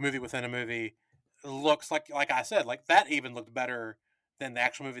fake movie within a movie looks like I said, like that even looked better than the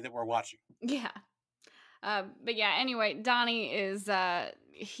actual movie that we're watching. Yeah. But yeah, anyway, Donnie is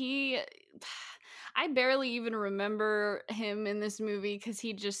he I barely even remember him in this movie because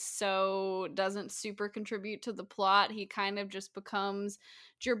he just so doesn't super contribute to the plot. He kind of just becomes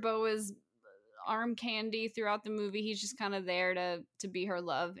Jerboa's arm candy throughout the movie. He's just kind of there to be her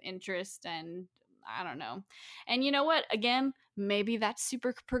love interest, and I don't know. And you know what? Again, maybe that's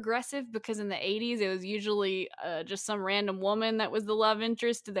super progressive because in the 80s it was usually just some random woman that was the love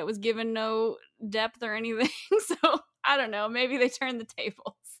interest that was given no depth or anything. So, I don't know. Maybe they turned the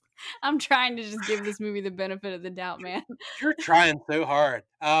tables. I'm trying to just give this movie the benefit of the doubt, man. You're trying so hard.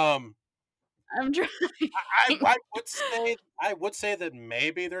 I'm trying. I would say that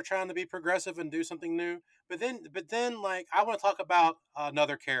maybe they're trying to be progressive and do something new, but then like I want to talk about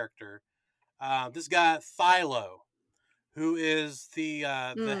another character. This guy Philo, who is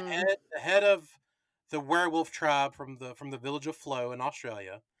Mm, the head of the werewolf tribe from the village of Flo in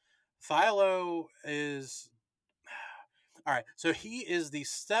Australia. Philo is all right. So he is the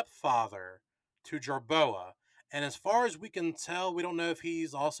stepfather to Jarboa, and as far as we can tell, we don't know if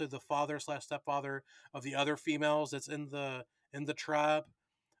he's also the father slash stepfather of the other females that's in the tribe.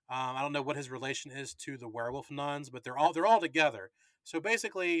 I don't know what his relation is to the werewolf nuns, but they're all together. So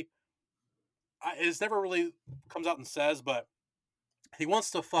basically, it's never really comes out and says, but he wants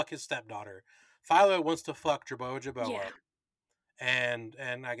to fuck his stepdaughter. Philo wants to fuck Jerboa, yeah. and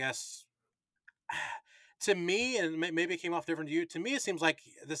I guess to me, and maybe it came off different to you. To me, it seems like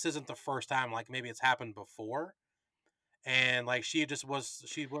this isn't the first time. Like maybe it's happened before, and like she was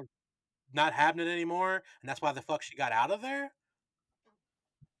not having it anymore, and that's why the fuck she got out of there.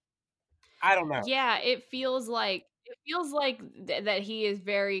 I don't know. Yeah, it feels like that he is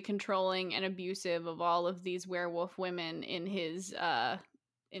very controlling and abusive of all of these werewolf women in his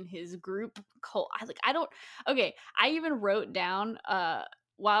group cult. I don't okay, I even wrote down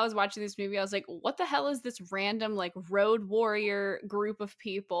while I was watching this movie, I was like, what the hell is this random like road warrior group of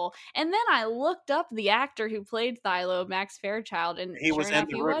people? And then I looked up the actor who played Thilo, Max Fairchild, and He sure was in enough,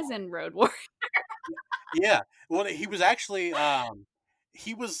 the he road. was in Road Warrior. Yeah. Well, he was actually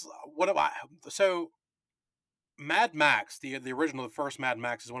he was what am I so Mad Max, the original, the first Mad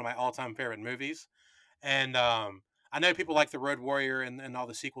Max is one of my all time favorite movies, and I know people like the Road Warrior and all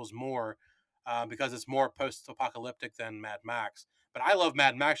the sequels more because it's more post apocalyptic than Mad Max. But I love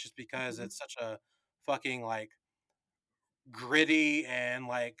Mad Max just because it's such a fucking like gritty and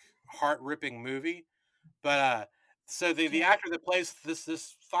like heart ripping movie. But so the Yeah. actor that plays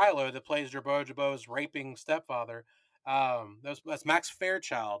this Philo that plays Jerboa's raping stepfather, that's Max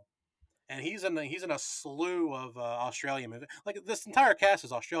Fairchild, and he's in a slew of Australian movies. Like this entire cast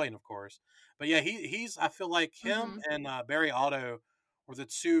is Australian, of course, but yeah, he's I feel like him Mhm. and Barry Otto were the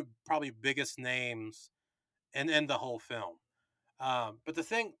two probably biggest names in the whole film. But the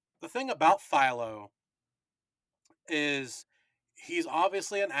thing about Philo is he's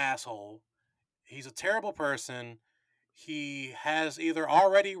obviously an asshole. He's a terrible person. He has either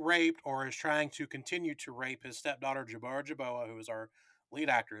already raped or is trying to continue to rape his stepdaughter Jaboa, who is our lead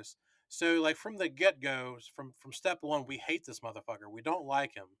actress. So, like from the get go, from step one, we hate this motherfucker. We don't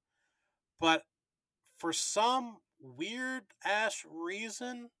like him. But for some weird ass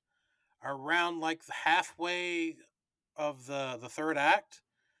reason, around like halfway. of the third act,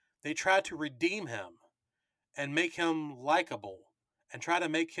 they try to redeem him and make him likable and try to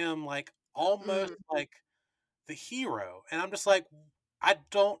make him like almost Mm. like the hero. And I'm just like, I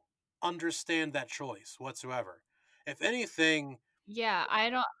don't understand that choice whatsoever. If anything, Yeah, I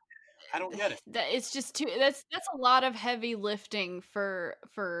don't I don't get it. that it's just too that's a lot of heavy lifting for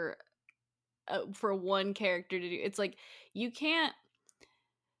one character to do. It's like you can't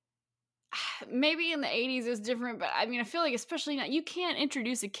maybe in the 80s it was different, but I mean, I feel like especially now, you can't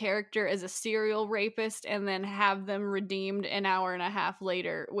introduce a character as a serial rapist and then have them redeemed an hour and a half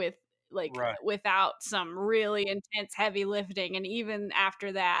later with like Right. without some really intense heavy lifting. And even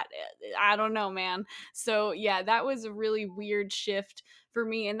after that, I don't know, man. So yeah, that was a really weird shift for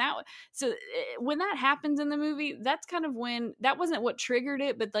me. And when that happens in the movie, that's kind of when that wasn't what triggered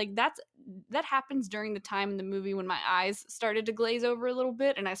it, but like that happens during the time in the movie when my eyes started to glaze over a little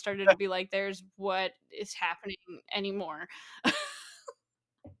bit and I started to be like, there's what is happening anymore.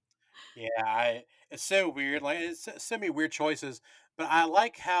 Yeah, I it's so weird. Like it's so many weird choices, but I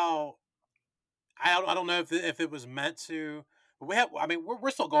like how I don't know if it was meant to. But we have. I mean,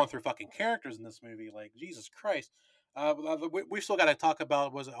 we're still going through fucking characters in this movie. Like Jesus Christ. We still got to talk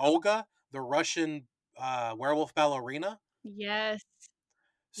about was it Olga, the Russian werewolf ballerina. Yes.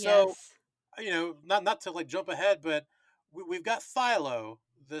 So Yes. not to like jump ahead, but we've got Philo,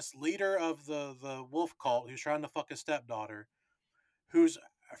 this leader of the wolf cult, who's trying to fuck his stepdaughter, who's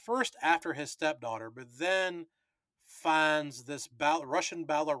first after his stepdaughter, but then finds this Russian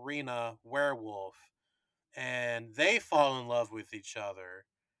ballerina werewolf, and they fall in love with each other,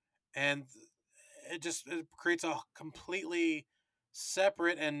 and it creates a completely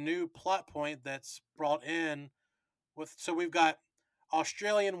separate and new plot point that's brought in with. So we've got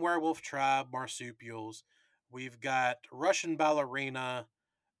Australian werewolf tribe marsupials, we've got Russian ballerina.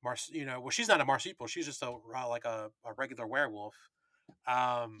 Well, she's not a marsupial. She's just like a regular werewolf.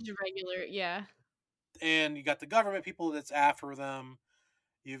 Um, Just regular, yeah. and you got the government people that's after them.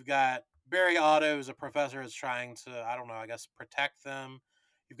 You've got Barry Otto, who's a professor, that's trying to, I don't know, I guess, protect them.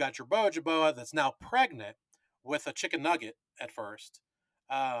 You've got Jerboa that's now pregnant with a chicken nugget at first.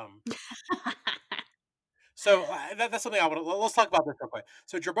 Um, that's something I want to, let's talk about this real quick.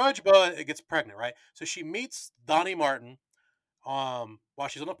 So Jerboa gets pregnant, right? So she meets Donnie Martin while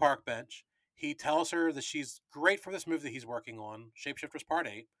she's on the park bench. He tells her that she's great for this movie that he's working on, Shapeshifters Part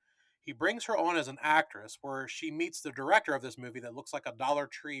 8. He brings her on as an actress, where she meets the director of this movie that looks like a Dollar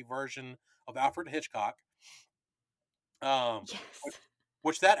Tree version of Alfred Hitchcock. Um, which, Yes.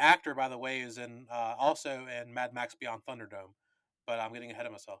 which that actor, by the way, is in also in Mad Max Beyond Thunderdome. But I'm getting ahead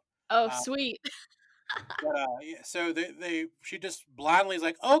of myself. Oh, Uh, sweet. yeah, so she just blindly is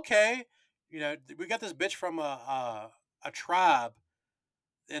like, okay, we got this bitch from a tribe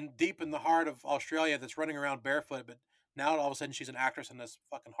and deep in the heart of Australia that's running around barefoot, but now all of a sudden she's an actress in this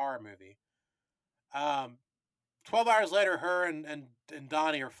fucking horror movie. Um, 12 hours later, her and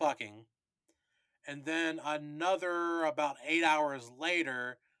Donnie are fucking. And then another about 8 hours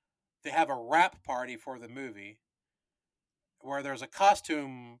later, they have a wrap party for the movie where there's a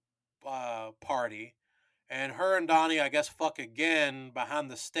costume party. And her and Donnie, I guess, fuck again behind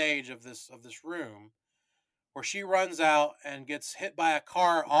the stage of this room, where she runs out and gets hit by a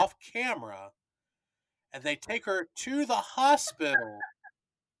car off camera, and they take her to the hospital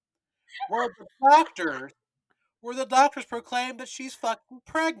where the doctors proclaim that she's fucking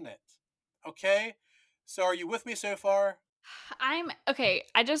pregnant. Okay? So are you with me so far? I'm okay.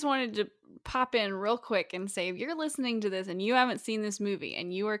 I just wanted to pop in real quick and say if you're listening to this and you haven't seen this movie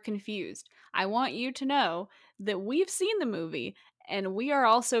and you are confused, I want you to know that we've seen the movie and we are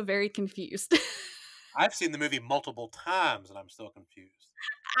also very confused. I've seen the movie multiple times and I'm still confused.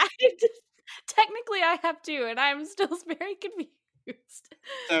 I just, technically I have too, and I'm still very confused.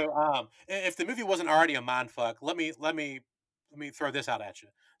 So, if the movie wasn't already a mind fuck, let me throw this out at you.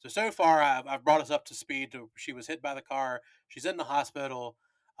 So far, I've brought us up to speed. She was hit by the car. She's in the hospital.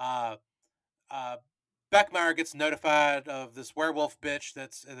 Uh, uh, Beckmeyer gets notified of this werewolf bitch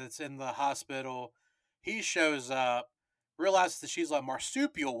that's in the hospital. He shows up, realizes that she's a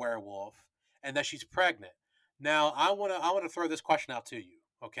marsupial werewolf, and that she's pregnant. Now, I wanna throw this question out to you.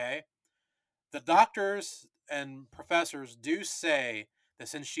 Okay, the doctors and professors do say that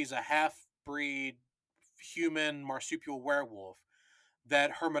since she's a half breed human marsupial werewolf,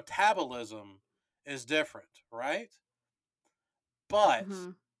 that her metabolism is different, right? But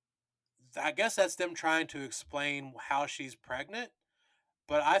Mhm. I guess that's them trying to explain how she's pregnant.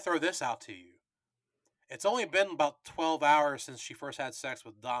 But I throw this out to you. It's only been about 12 hours since she first had sex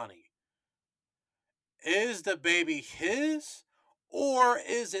with Donnie. Is the baby his or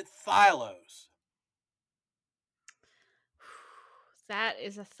is it Philo's? That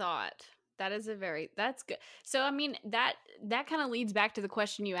is a thought. That is a very that's good. So I mean that kind of leads back to the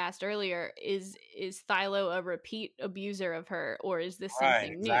question you asked earlier, is Thilo a repeat abuser of her, or is this Right,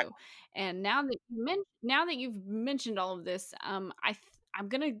 something new? exactly. And now that you've mentioned all of this, I'm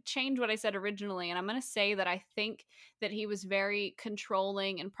going to change what I said originally, and I'm going to say that I think that he was very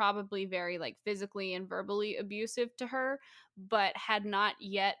controlling and probably very like physically and verbally abusive to her, but had not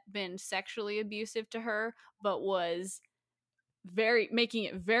yet been sexually abusive to her, but was very making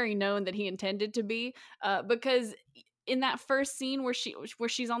it very known that he intended to be, because in that first scene where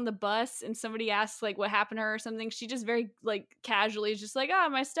she's on the bus and somebody asks like what happened to her or something, she just very like casually is just like, "Ah,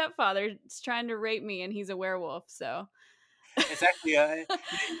 my stepfather's trying to rape me and he's a werewolf." So It's actually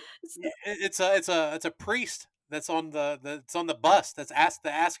it's a priest that's on that's on the bus that's asked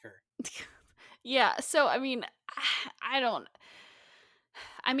to ask her. yeah, so I mean, I don't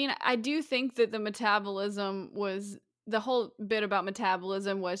I mean, I do think that the whole bit about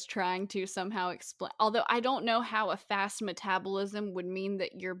metabolism was trying to somehow explain, although I don't know how a fast metabolism would mean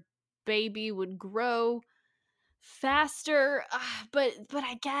that your baby would grow faster, but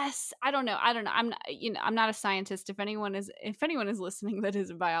I guess I don't know. I'm not, I'm not a scientist. If anyone is listening that is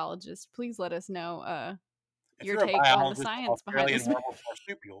a biologist, please let us know If your you're a take on the biologist of science behind Australian this werewolf movie.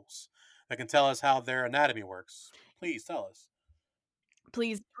 marsupials that can tell us how their anatomy works, please tell us.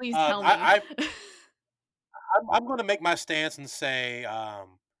 Please tell me. I I'm gonna make my stance and say,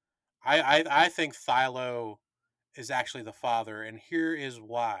 I think Thilo is actually the father, and here is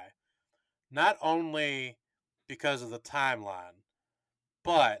why. Not only because of the timeline,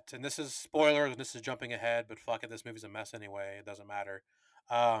 but and this is spoilers and this is jumping ahead, but fuck it, this movie's a mess anyway. It doesn't matter.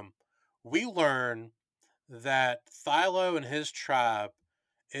 Um, we learn that Thilo and his tribe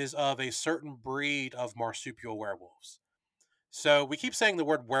is of a certain breed of marsupial werewolves. So we keep saying the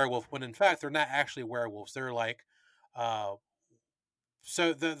word werewolf when in fact they're not actually werewolves. They're like uh,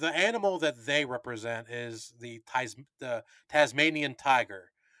 so the animal that they represent is the Tasmanian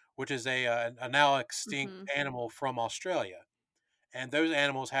tiger, which is a now extinct Mhm. animal from Australia. And those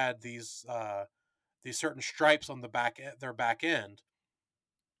animals had these certain stripes on their back end.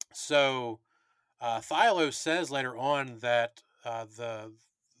 So Thilo says later on that the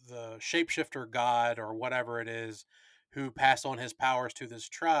shapeshifter god or whatever it is who passed on his powers to this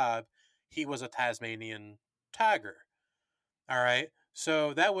tribe, he was a Tasmanian tiger. All right.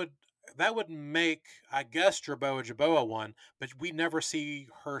 So that would make, I guess, Jerboa one, but we never see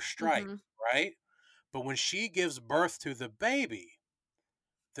her stripe, Mhm. right? But when she gives birth to the baby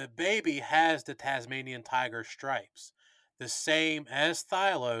has the Tasmanian tiger stripes, the same as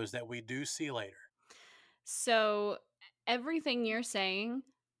Thylo's that we do see later. So everything you're saying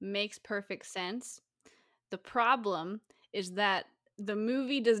makes perfect sense. The problem is that the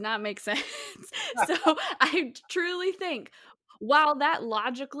movie does not make sense. So I truly think while that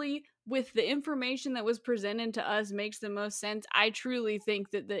logically with the information that was presented to us makes the most sense, I truly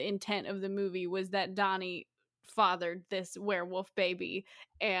think that the intent of the movie was that Donnie fathered this werewolf baby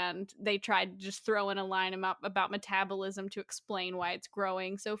and they tried to just throw in a line about metabolism to explain why it's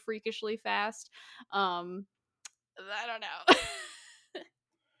growing so freakishly fast. um I don't know.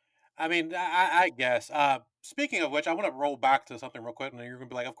 I mean, I guess. Speaking of which, I want to roll back to something real quick, and you're gonna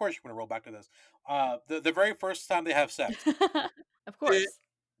be like, "Of course, you want to roll back to this." The very first time they have sex, Of did course.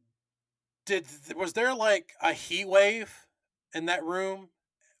 did was there like a heat wave in that room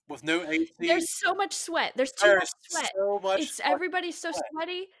with no AC? There's so much sweat. There's too much There's sweat. so much It's fucking everybody's so sweat.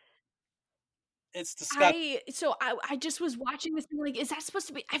 sweaty. It's disgusting. I just was watching this thing like, is that supposed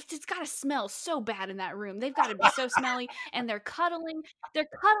to be it's gotta smell so bad in that room. They've gotta be so smelly, and they're cuddling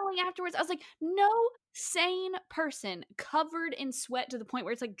afterwards. I was like, "No sane person covered in sweat to the point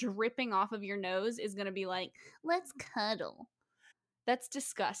where it's, like, dripping off of your nose is gonna be like, 'Let's cuddle.'" That's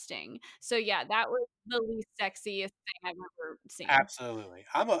disgusting. So, yeah, that was the least sexiest thing I've ever seen. Absolutely.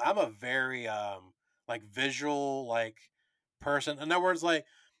 I'm a very like visual like person. In other words, like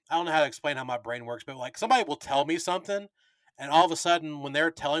I don't know how to explain how my brain works, but like somebody will tell me something and all of a sudden when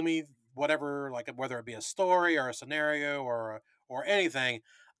they're telling me whatever, like whether it be a story or a scenario or anything,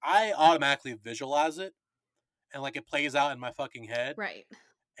 I automatically visualize it and like it plays out in my fucking head. Right.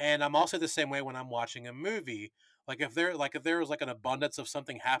 And I'm also the same way when I'm watching a movie. If there was like an abundance of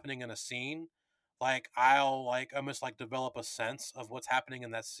something happening in a scene, like I'll like almost like develop a sense of what's happening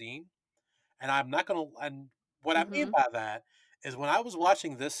in that scene. And I'm not gonna and what I mean Mhm. by that is when I was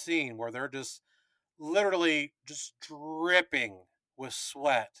watching this scene where they're just literally just dripping with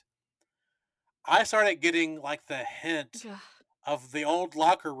sweat, I started getting like the hint Ugh. of the old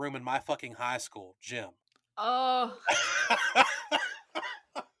locker room in my fucking high school gym. Oh.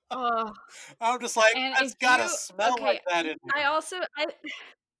 Oh, I'm just like, and that's if gotta you smell like okay, that in I here. also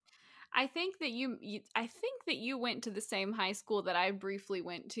I think that I think that you went to the same high school that I briefly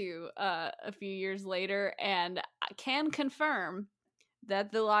went to, a few years later, and I can confirm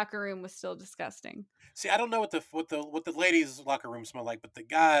that the locker room was still disgusting. See, I don't know what the ladies' locker room smelled like, but the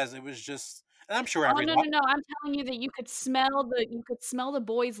guys, it was just, and I'm sure Oh, every no, lo no, no, I'm telling you that you could smell the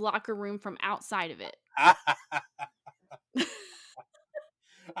boys' locker room from outside of it.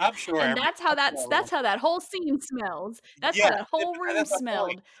 I'm sure And every that's how that whole scene smells. That's how yeah, that whole and room that's my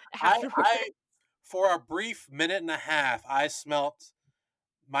point. smelled I afterward. for a brief minute and a half, I smelt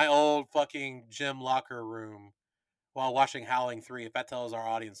my old fucking gym locker room while watching Howling 3, if that tells our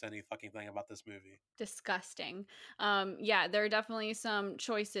audience any fucking thing about this movie. Disgusting. Yeah, there are definitely some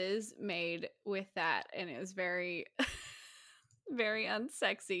choices made with that, and it was very very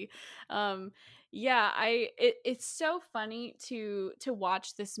unsexy. Um, yeah, it's so funny to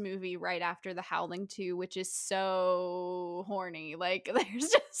watch this movie right after The Howling 2, which is so horny. Like there's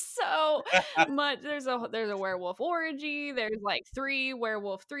just so much there's a werewolf orgy, there's like 3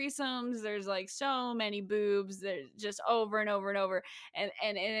 werewolf threesomes, there's like so many boobs, there's just over and over and over. And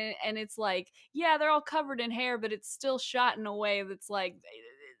it's like, yeah, they're all covered in hair, but it's still shot in a way that's like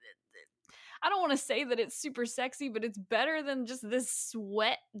I don't want to say that it's super sexy, but it's better than just this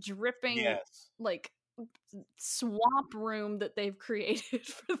sweat dripping Yes. like swamp room that they've created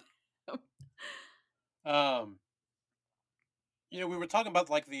for them. Um, we were talking about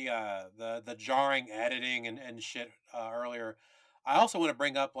like the jarring editing and shit earlier. I also want to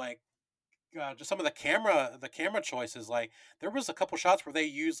bring up like just some of the camera choices. Like there was a couple shots where they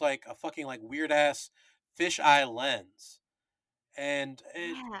used like a fucking like weird ass fisheye lens, and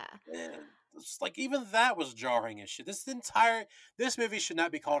Yeah. it's like even that was jarring as shit. This movie should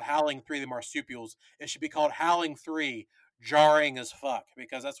not be called Howling 3: The Marsupials. It should be called Howling 3: Jarring as fuck,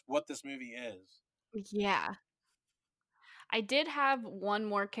 because that's what this movie is. Yeah. I did have one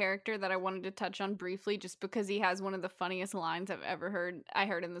more character that I wanted to touch on briefly just because he has one of the funniest lines I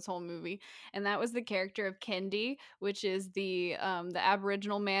heard in this whole movie, and that was the character of Kendi, which is the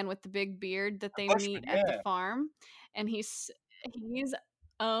Aboriginal man with the big beard that they Bushman, meet at the yeah. farm, and he's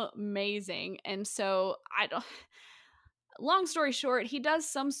amazing. And so I don't long story short, he does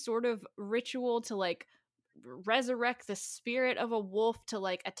some sort of ritual to like resurrect the spirit of a wolf to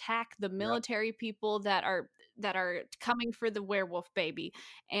like attack the Yep. military people that are coming for the werewolf baby,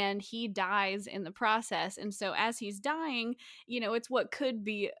 and he dies in the process. And so as he's dying, it's what could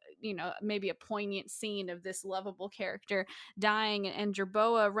be, maybe a poignant scene of this lovable character dying, and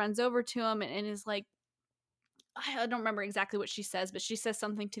Jerboa runs over to him and is like, I don't remember exactly what she says, but she says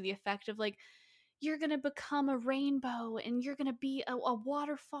something to the effect of like, you're gonna become a rainbow and you're gonna be a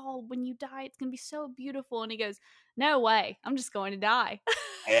waterfall when you die. It's gonna be so beautiful. And he goes, no way, I'm just going to die.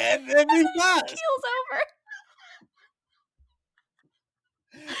 And And he then he just does. keels over.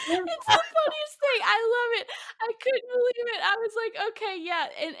 It's the funniest thing. I love it. I couldn't believe it. I was like, okay, yeah.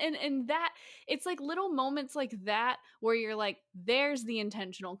 And that it's like little moments like that where you're like, there's the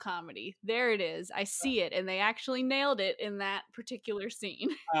intentional comedy. There it is. I see it. And they actually nailed it in that particular scene.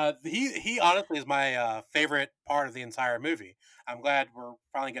 He honestly is my favorite part of the entire movie. I'm glad we're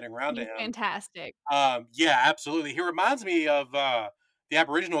finally getting around to He's him. fantastic. Yeah, absolutely. He reminds me of the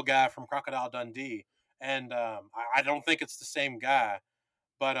Aboriginal guy from Crocodile Dundee, and I don't think it's the same guy,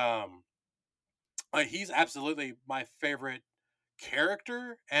 but he's absolutely my favorite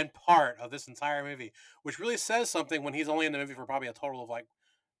character and part of this entire movie, which really says something when he's only in the movie for probably a total of like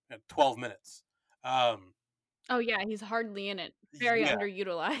 12 minutes. Um, Oh yeah, he's hardly in it. Very yeah,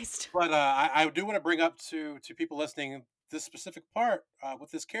 underutilized. but I do want to bring up to people listening this specific part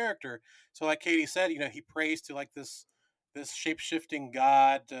with this character. So, like Katie said, he prays to like this shape shifting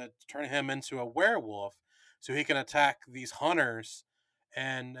god to turn him into a werewolf, so he can attack these hunters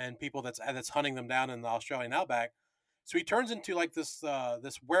and people that's hunting them down in the Australian outback. So he turns into like this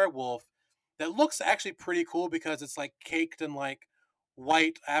werewolf that looks actually pretty cool because it's like caked in like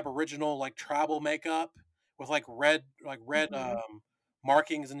white Aboriginal like tribal makeup with like red Mhm.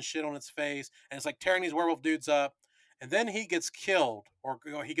 markings and shit on its face, and it's like tearing these werewolf dudes up. And then he gets killed, or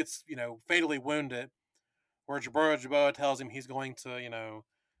he gets fatally wounded. Where Jaboa tells him he's going to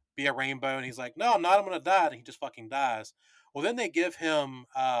be a rainbow, and he's like, "No, I'm not. I'm going to die." And he just fucking dies. Well, then they give him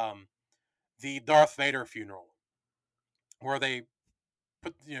the Darth Vader funeral, where they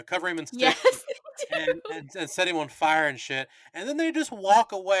cover him in sticks Yes, they and, do. and and set him on fire and shit, and then they just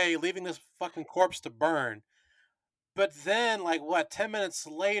walk away, leaving this fucking corpse to burn. But then, like what, 10 minutes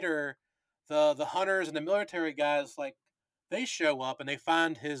later, the hunters and the military guys they show up and they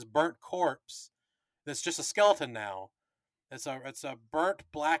find his burnt corpse. That's just a skeleton now, It's a burnt,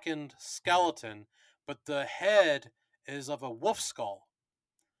 blackened skeleton, but the head is of a wolf skull.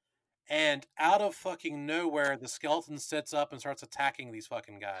 And out of fucking nowhere, the skeleton sits up and starts attacking these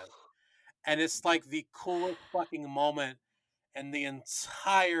fucking guys. And it's like the coolest fucking moment in the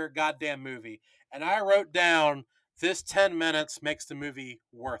entire goddamn movie. And I wrote down this 10 minutes makes the movie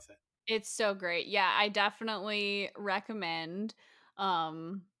worth it. It's so great. Yeah, I definitely recommend,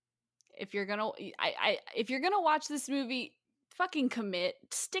 um, if you're gonna if you're gonna watch this movie, fucking commit,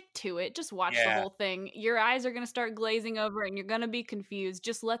 stick to it, just watch the Yeah. whole thing. Your eyes are gonna start glazing over and you're gonna be confused.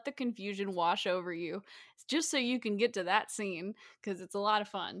 Just let the confusion wash over you, just so you can get to that scene because it's a lot of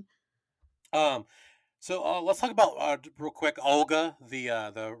fun. Um, so let's talk about real quick Olga,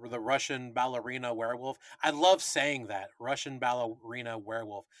 the Russian ballerina werewolf. I love saying that Russian ballerina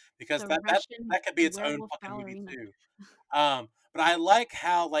werewolf because The that Russian that could be its own werewolf fucking movie ballerina. too. But I like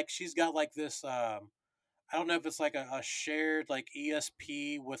how like she's got like this. I don't know if it's like a shared like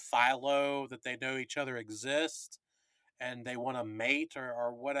ESP with Philo that they know each other exist and they want to mate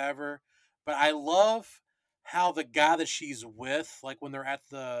or whatever. But I love how the guy that she's with, like when they're at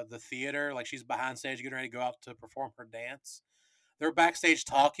the theater, like she's behind stage getting ready to go out to perform her dance. They're backstage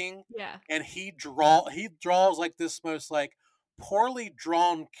talking, Yeah, and he draws like this most like poorly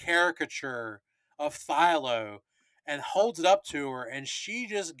drawn caricature of Philo and holds it up to her, and she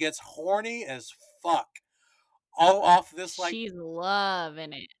just gets horny as fuck all off this like she's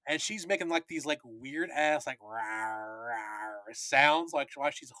loving it. and she's making like these like weird ass like rawr, rawr sounds like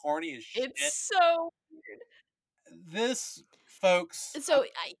while she's horny as It's shit. so weird. This, folks, So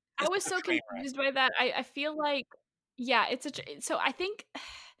I this was is a so train wreck. confused by that. I feel like, yeah, so I think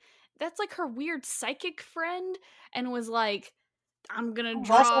that's like her weird psychic friend, and was like, I'm gonna Who's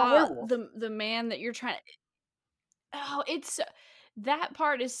also a draw werewolf. the man that you're trying. Oh, that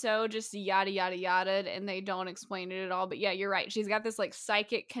part is so just yada yada yada, and they don't explain it at all. But yeah, you're right. She's got this like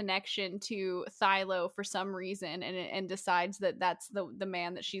psychic connection to Thylo for some reason, and decides that that's the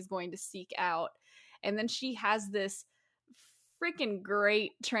man that she's going to seek out. And then she has this freaking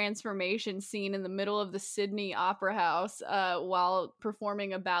great transformation scene in the middle of the Sydney Opera House, while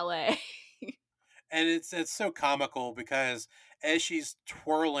performing a ballet. And it's so comical because as she's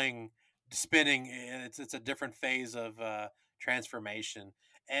twirling, spinning, it's a different phase of transformation.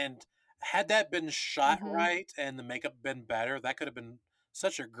 And had that been shot Hmm. right and the makeup been better, that could have been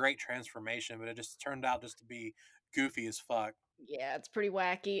such a great transformation. But it just turned out just to be goofy as fuck. Yeah, it's pretty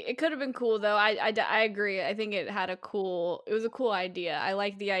wacky. It could have been cool though. I agree. I think it was a cool idea. I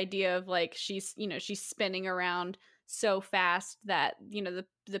like the idea of like she's spinning around so fast that,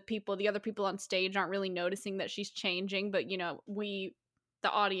 the other people on stage aren't really noticing that she's changing, but the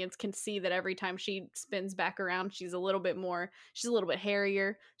audience can see that every time she spins back around, she's a little bit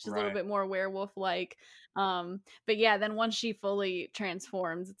hairier, she's a little Right. bit more werewolf like. But yeah, then once she fully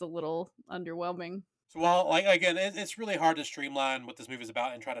transforms, it's a little underwhelming. So, well, like again, it's really hard to streamline what this movie is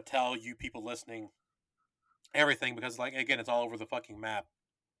about and try to tell you people listening everything because, like, again, it's all over the fucking map.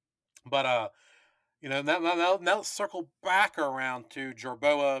 But now let's circle back around to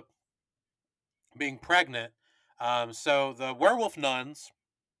Jorboa being pregnant. So the werewolf nuns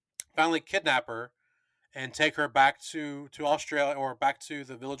finally kidnap her and take her back to Australia or back to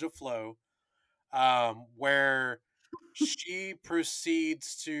the village of Flo, where she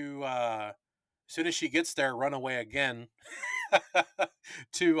proceeds to as soon as she gets there, run away again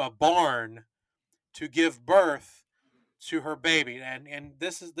to a barn to give birth to her baby. And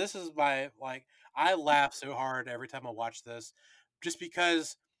this is my like I laugh so hard every time I watch this, just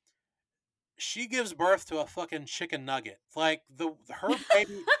because she gives birth to a fucking chicken nugget. Like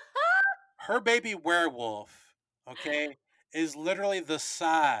her baby werewolf, okay, is literally the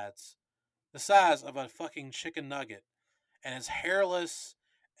size of a fucking chicken nugget, and it's hairless,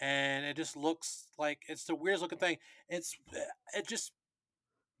 and it just looks like it's the weirdest looking thing. It just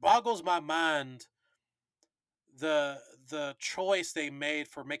boggles my mind the choice they made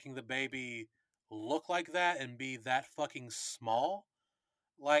for making the baby look like that and be that fucking small.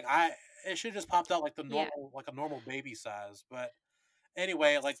 Like it should just popped out like the Yeah. normal like a normal baby size. But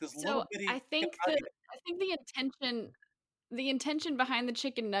anyway, like this So little bitty chicken nugget. I think the intention behind the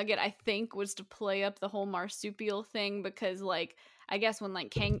chicken nugget, I think, was to play up the whole marsupial thing, because like I guess when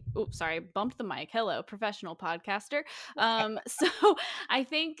like oops, sorry, bumped the mic. Hello, professional podcaster. So I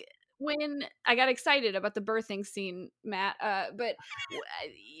think when I got excited about the birthing scene, Matt, but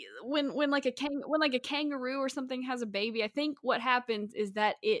when like a kangaroo or something has a baby, I think what happens is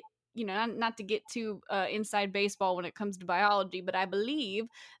that not to get too inside baseball when it comes to biology, but I believe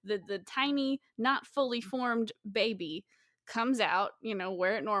that the tiny, not fully formed baby comes out,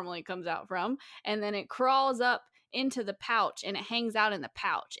 where it normally comes out from, and then it crawls up into the pouch and it hangs out in the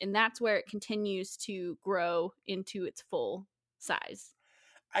pouch. And that's where it continues to grow into its full size.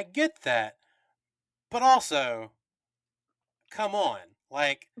 I get that, but also, come on,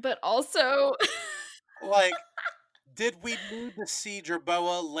 But also, like, did we need to see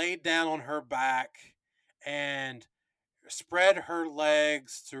Jerboa lay down on her back and spread her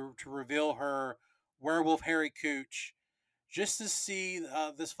legs to reveal her werewolf hairy cooch just to see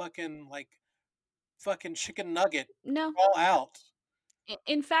this fucking chicken nugget no. crawl out?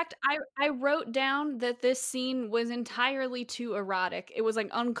 In fact, I wrote down that this scene was entirely too erotic. It was, like,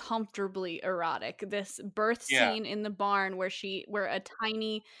 uncomfortably erotic. This birth Yeah, scene in the barn where a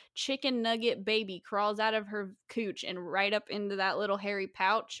tiny chicken nugget baby crawls out of her cooch and right up into that little hairy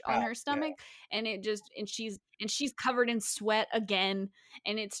pouch on her yeah, stomach, and it just and she's covered in sweat again,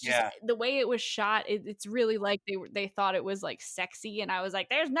 and it's just yeah, the way it was shot, it's really like they thought it was, like, sexy, and I was like,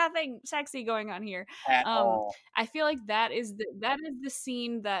 "There's nothing sexy going on here." at Um, all. I feel like that is the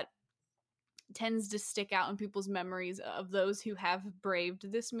scene that tends to stick out in people's memories of those who have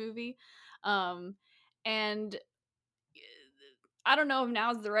braved this movie. Um, and I don't know if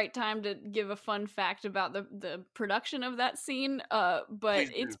now is the right time to give a fun fact about the production of that scene, but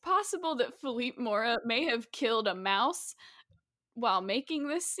Please it's do. possible that Philippe Mora may have killed a mouse while making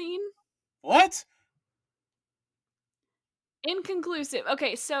this scene. What? Inconclusive.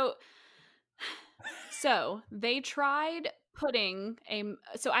 Okay, so they tried putting a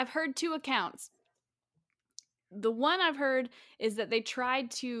so I've heard two accounts. The one I've heard is that they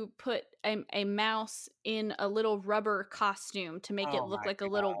tried to put a mouse in a little rubber costume to make it Oh look my like a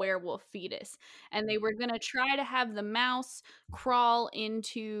little god. werewolf fetus. And they were going to try to have the mouse crawl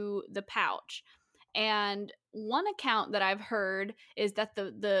into the pouch. And one account that I've heard is that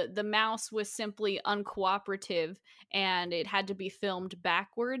the mouse was simply uncooperative and it had to be filmed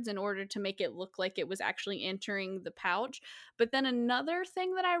backwards in order to make it look like it was actually entering the pouch. But then another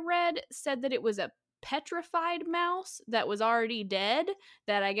thing that I read said that it was a petrified mouse that was already dead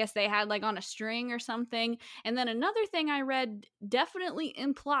that I guess they had like on a string or something. And then another thing I read definitely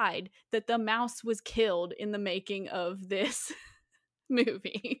implied that the mouse was killed in the making of this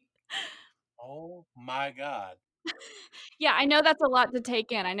movie. Oh my god. Yeah, I know that's a lot to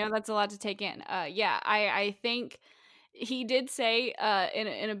take in. I know that's a lot to take in. Yeah, I think he did say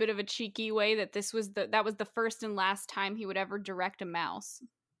in a bit of a cheeky way that that was the first and last time he would ever direct a mouse.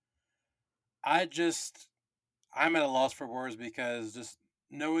 I just I'm at a loss for words because just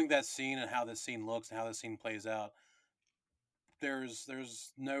knowing that scene and how this scene looks and how this scene plays out, there's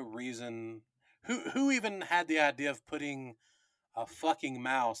no reason. Who even had the idea of putting a fucking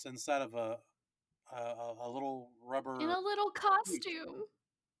mouse inside of a little In rubber a little cage? costume.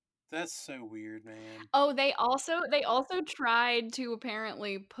 That's so weird, man. Oh, they also tried to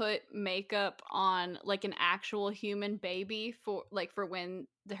apparently put makeup on, like, an actual human baby for when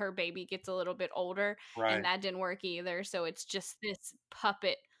her baby gets a little bit older, and Right. that didn't work either, so it's just this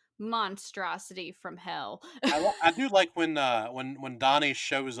puppet monstrosity from hell. I do like when Donnie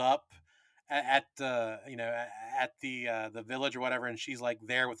shows up at the at the village or whatever, and she's like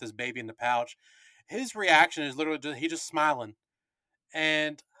there with his baby in the pouch. His reaction is literally just he just smiling.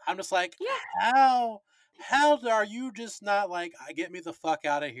 And I'm just like, Yeah, how are you just not like, I get me the fuck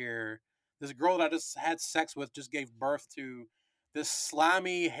out of here? This girl that I just had sex with just gave birth to this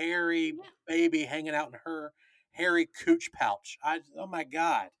slimy, hairy yeah. baby hanging out in her hairy cooch pouch. Oh my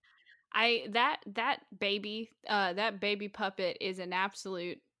god, That baby puppet is an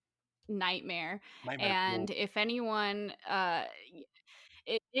absolute nightmare, nightmare and fuel. if anyone,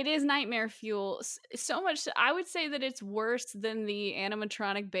 it is nightmare fuel. So much so I would say that it's worse than the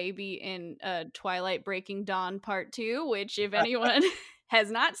animatronic baby in, Twilight Breaking Dawn Part 2, which if anyone has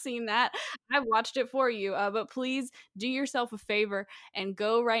not seen that, I've watched it for you, but please do yourself a favor and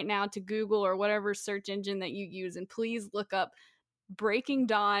go right now to Google or whatever search engine that you use, and please look up Breaking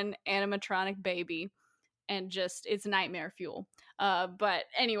Dawn animatronic baby, and just it's nightmare fuel. But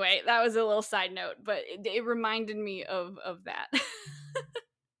anyway, that was a little side note, but it reminded me of that.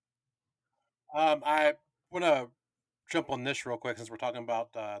 I want to jump on this real quick since we're talking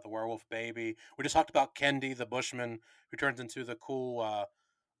about the werewolf baby. We just talked about Kendi, the Bushman, who turns into the cool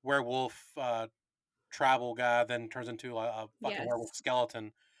werewolf travel guy, then turns into a fucking werewolf Yes.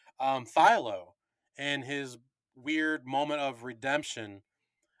 skeleton. Philo, in his weird moment of redemption,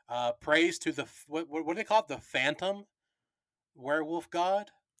 prays to what do they call it? The Phantom werewolf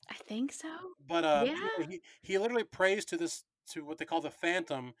god. I think so. But Yeah. he literally prays to this to what they call the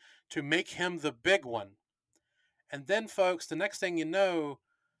Phantom to make him the big one. And then, folks, the next thing you know,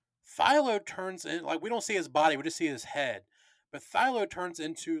 Philo turns in like we don't see his body, we just see his head. but Thylo turns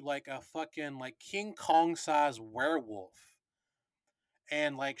into like a fucking like King Kong sized werewolf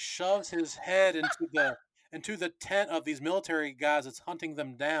and like shoves his head into the tent of these military guys that's hunting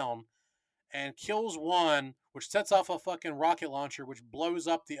them down and kills one, which sets off a fucking rocket launcher, which blows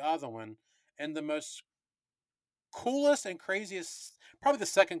up the other one. And the most coolest and craziest, probably the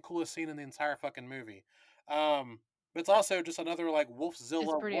second coolest scene in the entire fucking movie. But it's also just another like It's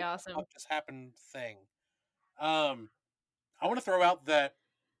Wolfzilla, pretty what the awesome. fuck just happened thing. Um, I want to throw out that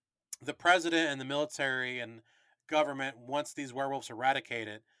the president and the military and government wants these werewolves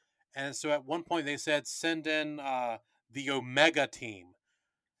eradicated. And so at one point they said, send in the Omega team.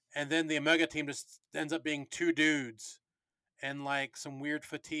 And then the Omega team just ends up being two dudes and like some weird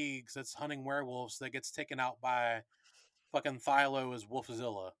fatigues that's hunting werewolves that gets taken out by fucking Thylo as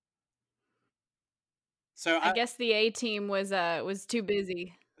Wolfzilla. So I I, guess the A team was too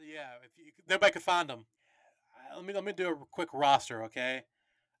busy. yeah, if you, nobody could find them. Let me do a quick roster, okay?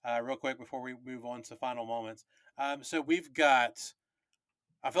 Real quick before we move on to final moments. So we've got.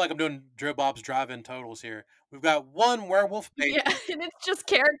 I feel like I'm doing Joe Bob's drive-in totals here. We've got one werewolf Yeah, baby. and it's just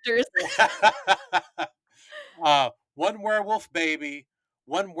characters. One werewolf baby,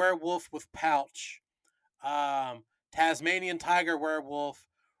 one werewolf with pouch, Tasmanian tiger werewolf,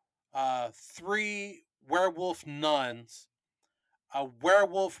 three werewolf nuns, a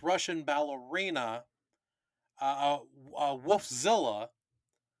werewolf Russian ballerina, a Wolfzilla,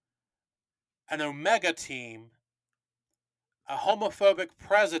 an Omega team, a homophobic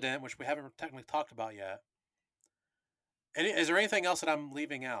president, which we haven't technically talked about yet. Is there anything else that I'm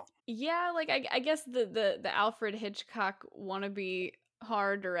leaving out? Yeah, like I guess the Alfred Hitchcock wannabe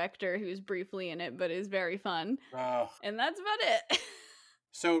horror director who's briefly in it but is very fun. Uh, And that's about it.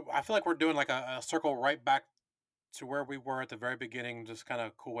 so I feel like we're doing like a circle right back to where we were at the very beginning. Just kind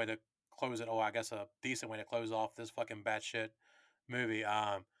of cool way to close it. Oh, I guess a decent way to close off this fucking batshit movie.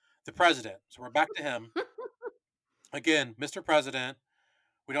 The president. So we're back to him again, Mr. President.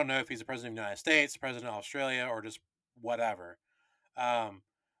 We don't know if he's the president of the United States, president of Australia, or just whatever. Um,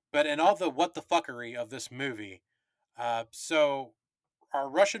 but in all the what the fuckery of this movie, so our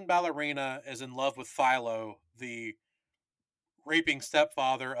Russian ballerina is in love with Philo, the raping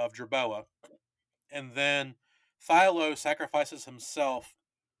stepfather of Jerboa, and then Philo sacrifices himself,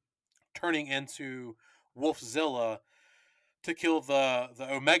 turning into Wolfzilla to kill the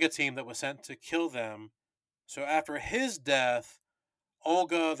Omega team that was sent to kill them. So after his death,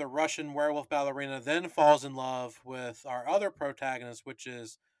 Olga, the Russian werewolf ballerina, then falls in love with our other protagonist, which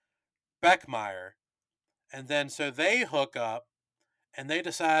is Beckmeyer. And then so they hook up and they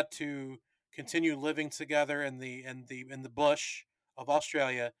decide to continue living together in the bush of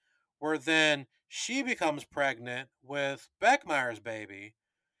Australia, where then she becomes pregnant with Beckmeyer's baby,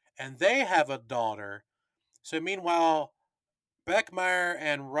 and they have a daughter. So meanwhile, Beckmeyer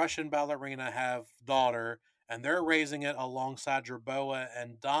and Russian ballerina have daughter, and they're raising it alongside Jerboa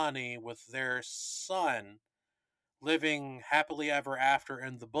and Donnie with their son, living happily ever after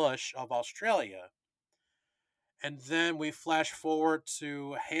in the bush of Australia. And then we flash forward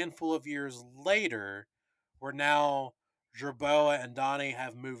to a handful of years later, where now Jerboa and Donnie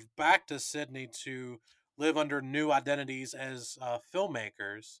have moved back to Sydney to live under new identities as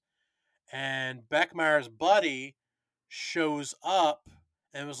filmmakers. And Beckmeyer's buddy shows up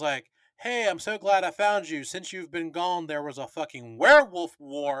and was like, "Hey, I'm so glad I found you. Since you've been gone, there was a fucking werewolf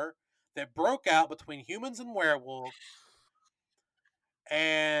war that broke out between humans and werewolves,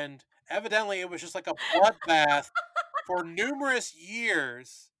 and evidently it was just like a bloodbath for numerous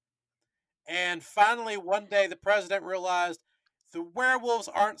years. And finally, one day, the president realized the werewolves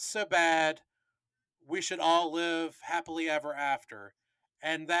aren't so bad. We should all live happily ever after."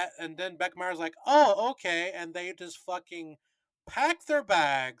 And then Beckmeyer's like, "Oh, okay," and they just fucking pack their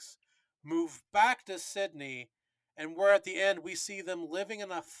bags, move back to Sydney, and where at the end we see them living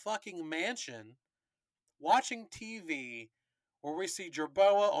in a fucking mansion, watching TV, where we see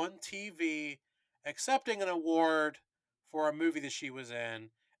Jerboa on TV accepting an award for a movie that she was in,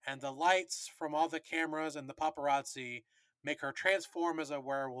 and the lights from all the cameras and the paparazzi make her transform as a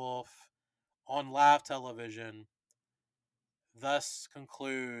werewolf on live television. Thus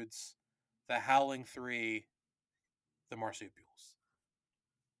concludes the Howling 3, the Marsupials.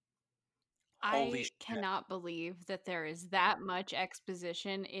 Holy I shit. cannot believe that there is that much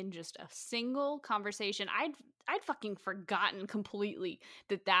exposition in just a single conversation. I'd fucking forgotten completely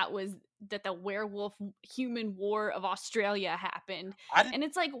that the werewolf human war of Australia happened. I didn't. And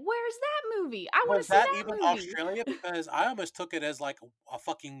it's like, where's that movie? I want Was to see that that even movie. Australia? Because I almost took it as like a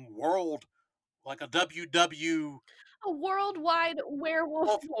fucking world, like a WW A worldwide werewolf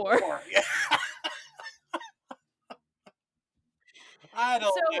Wolf war. War. Yeah. I So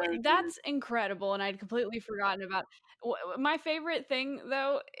don't know, dude. that's incredible, and I'd completely forgotten about my favorite thing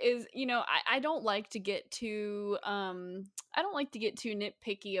though is, I don't like to get too I don't like to get too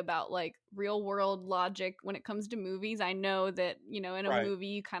nitpicky about like real world logic when it comes to movies. I know that, in a Right, movie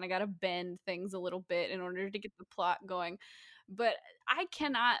you kind of got to bend things a little bit in order to get the plot going. But I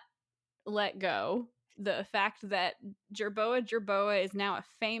cannot let go the fact that Jerboa is now a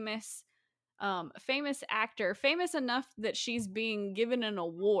famous actor, famous enough that she's being given an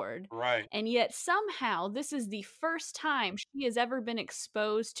award. right. And yet somehow this is the first time she has ever been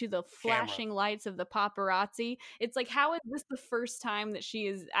exposed to the Camera. flashing lights of the paparazzi. It's like, how is this the first time that she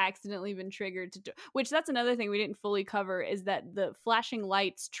has accidentally been triggered to do, which that's another thing we didn't fully cover, is that the flashing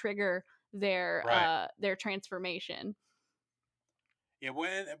lights trigger Right. their transformation. Yeah,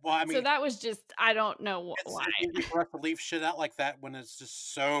 well, I So mean, that was just, I don't know why. it's easy for us to leave shit out like that when it's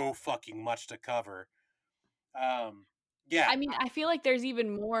just so fucking much to cover. Um, yeah, I mean, I feel like there's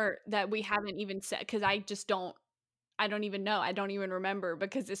even more that we haven't even said because I don't even know. I don't even remember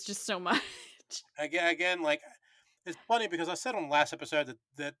because it's just so much. again, like it's funny because I said on the last episode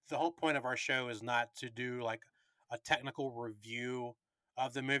that the whole point of our show is not to do like a technical review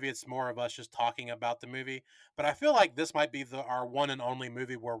of the movie. It's more of us just talking about the movie. But I feel like this might be the our one and only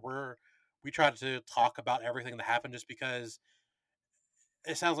movie where we try to talk about everything that happened just because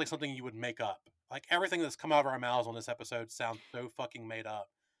it sounds like something you would make up. Like everything that's come out of our mouths on this episode sounds so fucking made up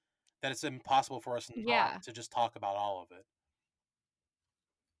that it's impossible for us not Yeah. to just talk about all of it.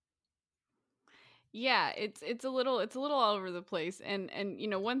 Yeah, it's a little all over the place. And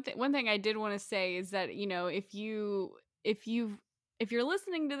one thing I did want to say is that, if you if you're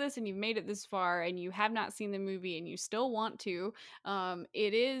listening to this and you've made it this far and you have not seen the movie and you still want to,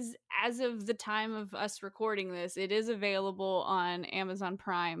 it is, as of the time of us recording this, it is available on Amazon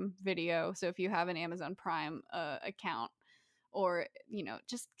Prime Video. So if you have an Amazon Prime account, or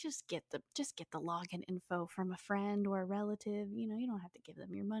just get the login info from a friend or a relative. You don't have to give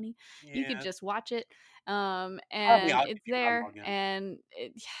them your money. You could Yeah, just watch it, probably and I'll it's give you my there. login. And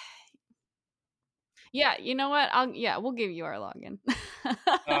yeah, you know what, we'll give you our login.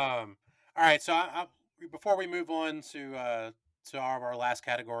 All right, so before we move on to all of our last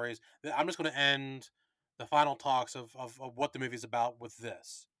categories, I'm just going to end the final talks of what the movie's about with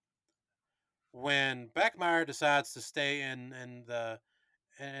this. When Beckmeyer decides to stay in the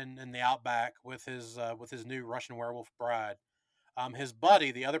outback with his new Russian werewolf bride, his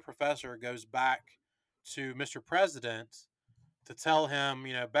buddy, the other professor, goes back to Mr. President to tell him,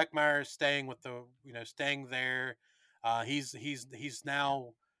 Beckmeyer is staying staying there. He's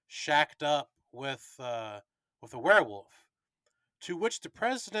now shacked up with a werewolf. To which the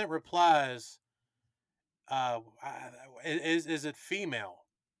president replies, "Is it female?"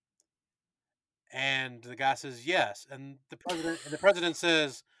 And the guy says, "Yes." And the president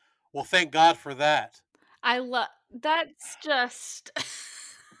says, "Well, thank God for that." I love that's just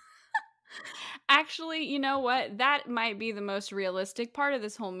actually, you know what? That might be the most realistic part of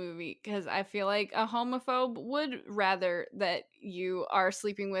this whole movie, because I feel like a homophobe would rather that you are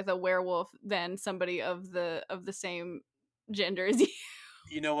sleeping with a werewolf than somebody of the same gender as you.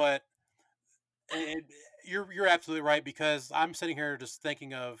 You know what? It, you're absolutely right because I'm sitting here just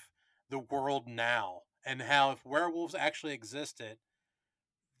thinking of the world now and how if werewolves actually existed,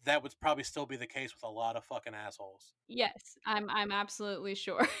 that would probably still be the case with a lot of fucking assholes. Yes, I'm absolutely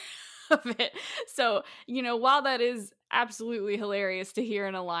sure of it. So, while that is absolutely hilarious to hear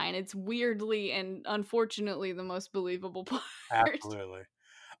in a line, it's weirdly and unfortunately the most believable part. Absolutely.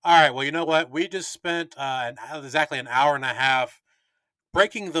 All right. Well, you know what? We just spent exactly an hour and a half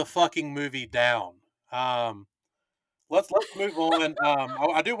breaking the fucking movie down. Um, let's move on.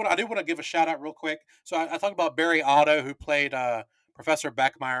 I do want to give a shout out real quick. So I talked about Barry Otto, who played Professor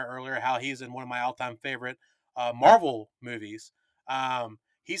Beckmeyer earlier. How he's in one of my all time favorite Marvel movies.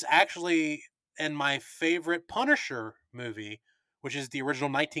 He's actually in my favorite Punisher movie, which is the original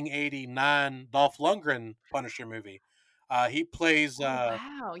 1989 Dolph Lundgren Punisher movie. He plays Oh,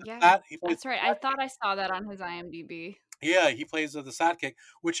 wow, yeah, he plays that's right. I thought I saw that on his IMDb. yeah, he plays the sidekick,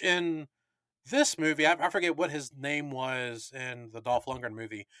 which in this movie, I forget what his name was in the Dolph Lundgren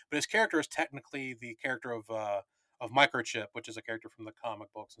movie, but his character is technically the character of Microchip, which is a character from the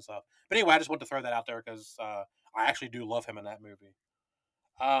comic books and stuff. But anyway, I just want to throw that out there because I actually do love him in that movie.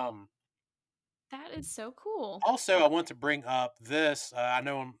 Um, That is so cool. Also, I want to bring up this. I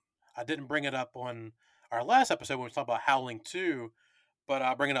know I didn't bring it up on our last episode when we talked about Howling 2, but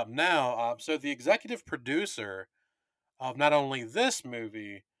I'll bring it up now. So the executive producer of not only this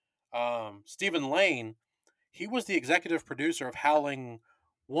movie, Stephen Lane, he was the executive producer of Howling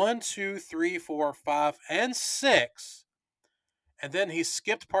 1, 2, 3, 4, 5, and 6. and then he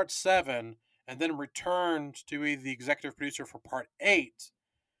skipped part 7 and then returned to be the executive producer for part 8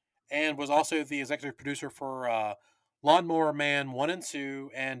 and was also the executive producer for Lawnmower Man 1 and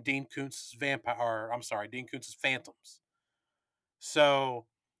 2 and Dean Koontz's Dean Koontz's Phantoms. So,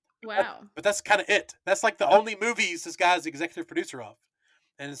 Wow. but that's kind of it. That's like the only movies this guy's the executive producer of.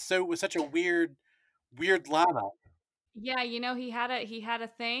 And so it was such a weird lineup. Yeah, he had a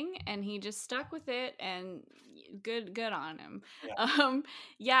thing and he just stuck with it, and good on him. Yeah. Um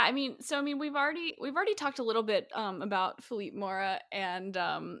yeah, I mean we've already talked a little bit about Philippe Mora, and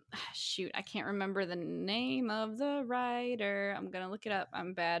shoot, I can't remember the name of the writer. I'm going to look it up.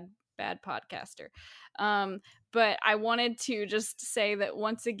 I'm bad podcaster. Um but I wanted to just say that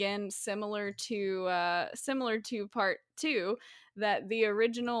once again, similar to part 2, that the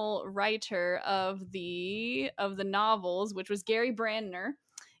original writer of the novels, which was Gary Brandner,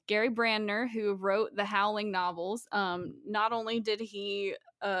 who wrote the Howling novels, not only did he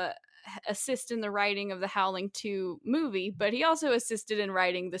assist in the writing of the Howling 2 movie, but he also assisted in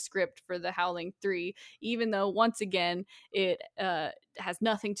writing the script for the Howling 3, even though, once again, it has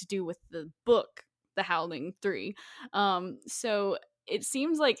nothing to do with the book, The Howling 3. So it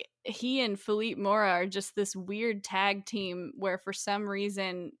seems like he and Philippe Mora are just this weird tag team where, for some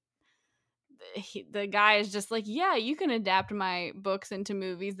reason, the guy is just like, yeah, you can adapt my books into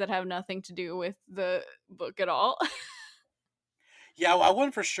movies that have nothing to do with the book at all. Yeah, I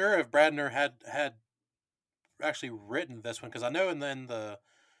wasn't for sure if Bradner had actually written this one because I know in the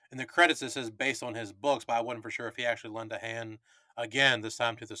credits it says based on his books, but I wasn't for sure if he actually lent a hand again this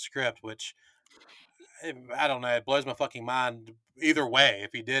time to the script, which I don't know. It blows my fucking mind either way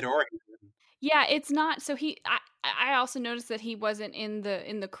if he did or he didn't. Yeah, it's not. So I also noticed that he wasn't in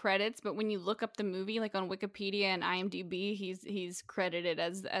the credits, but when you look up the movie, like on Wikipedia and IMDb, he's credited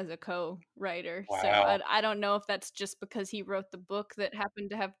as a co-writer. So Wow. I don't know if that's just because he wrote the book that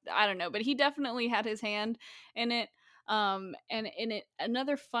happened to have, I don't know, but he definitely had his hand in it. And in it,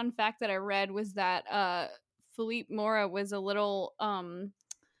 another fun fact that I read was that Philippe Mora was a little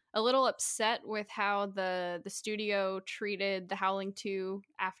upset with how the studio treated the Howling 2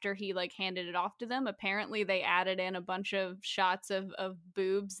 after he like handed it off to them. Apparently they added in a bunch of shots of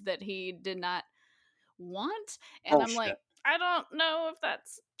boobs that he did not want, and I'm Bullshit. like, I don't know if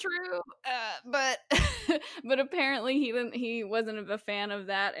that's true, but but apparently he wasn't a fan of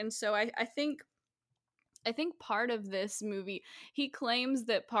that, and so I think part of this movie, he claims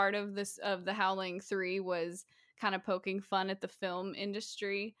that part of this of the Howling 3 was kind of poking fun at the film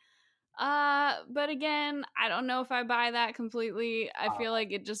industry. But again, I don't know if I buy that completely. I feel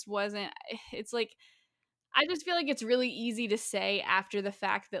like it just wasn't. It's like, I just feel like it's really easy to say after the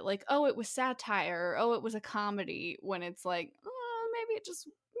fact that, like, oh, it was satire, or oh, it was a comedy, when it's like, oh, maybe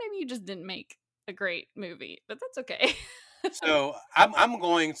you just didn't make a great movie, but that's okay. So I'm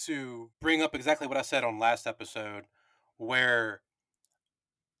going to bring up exactly what I said on last episode, where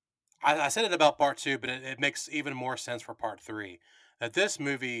I said it about part 2, but it makes even more sense for part 3. That this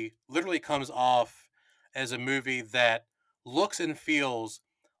movie literally comes off as a movie that looks and feels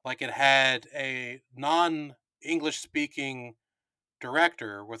like it had a non English speaking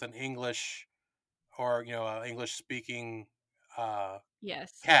director with an English or English speaking uh,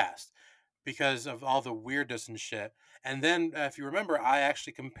 Yes. cast because of all the weirdness and shit. And then, if you remember, I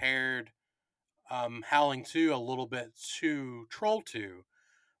actually compared Howling 2 a little bit to Troll 2,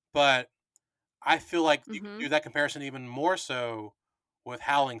 but I feel like you could Mm-hmm. do that comparison even more so with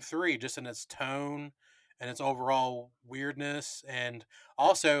Howling 3, just in its tone and its overall weirdness. And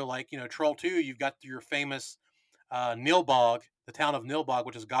also, like, Troll 2, you've got your famous Nilbog, the town of Nilbog,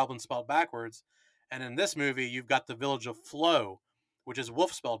 which is goblin spelled backwards. And in this movie, you've got the village of Flo, which is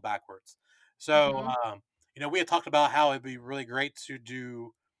wolf spelled backwards. So, Mm-hmm. we had talked about how it'd be really great to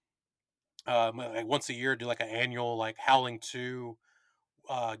do like once a year, do like an annual like Howling 2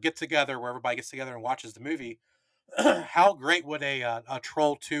 get together where everybody gets together and watches the movie. How great would a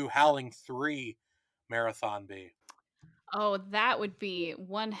Troll 2 Howling 3 marathon be? Oh, that would be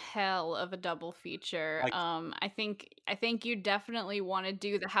one hell of a double feature. Like, I think you definitely want to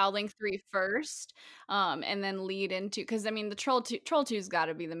do the Howling 3 first, and then lead into, because I mean the Troll 2's got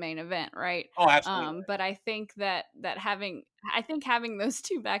to be the main event, right? oh, absolutely. But I think having those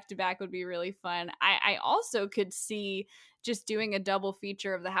two back to back would be really fun. I also could see just doing a double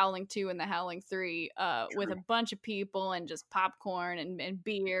feature of the Howling 2 and the Howling 3, with True. a bunch of people and just popcorn and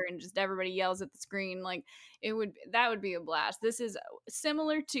beer, and just everybody yells at the screen. Like, that would be a blast. This is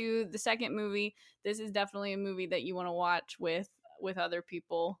similar to the second movie. This is definitely a movie that you want to watch with other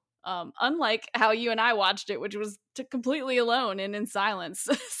people. Unlike how you and I watched it, which was completely alone and in silence.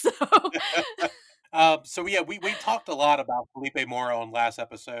 So So yeah, we talked a lot about Felipe Mora on last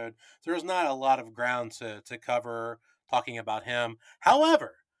episode. So there's not a lot of ground to cover talking about him.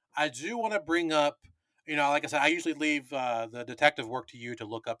 However, I do want to bring up, like I said, I usually leave the detective work to you to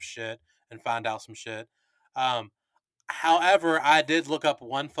look up shit and find out some shit. Um, However, I did look up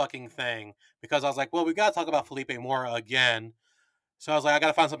one fucking thing because I was like, well, we got to talk about Felipe Mora again. So I was like, I got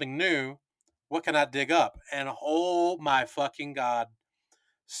to find something new. What can I dig up? And oh my fucking god!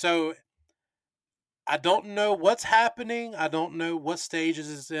 So I don't know what's happening. I don't know what stages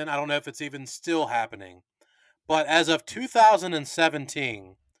it's in. I don't know if it's even still happening. But as of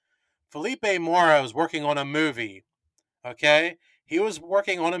 2017, Felipe Mora was working on a movie. Okay? He was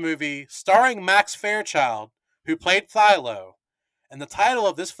working on a movie starring Max Fairchild, who played Thilo. And the title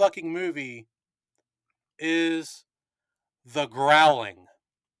of this fucking movie is The Growling.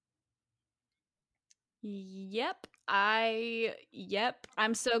 Yep.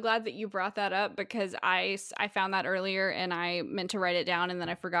 I'm so glad that you brought that up because I found that earlier and I meant to write it down and then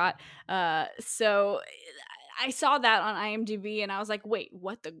I forgot. So I saw that on IMDb and I was like, "Wait,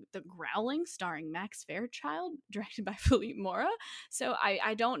 what the Growling starring Max Fairchild directed by Philippe Mora?" So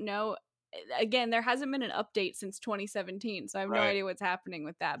I don't know. Again, there hasn't been an update since 2017, so I have no Right. idea what's happening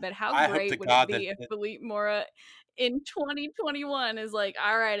with that. But how I hope to great would it God that be if Philippe Mora in 2021 is like,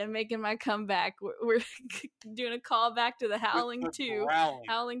 all right, I'm making my comeback. We're doing a callback to the with Howling The 2, Growling.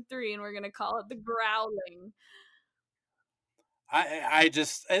 Howling 3, and we're going to call it the Growling. I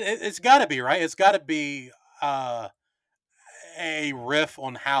just it's got to be right. It's got to be uh, a riff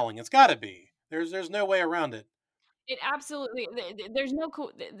on Howling. It's got to be. There's no way around it. It absolutely there's no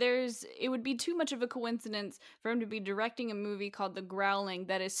there's it would be too much of a coincidence for him to be directing a movie called The Growling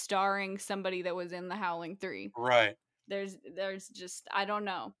that is starring somebody that was in the Howling 3. Right. There's just I don't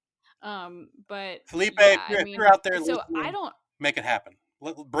know. But Felipe, yeah, I if you're mean, out there so I listening, don't make it happen.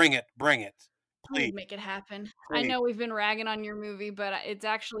 Bring it. Bring it. Please Please. make it happen. I Please. know we've been ragging on your movie, but it's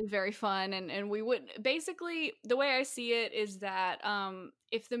actually very fun and we would basically the way I see it is that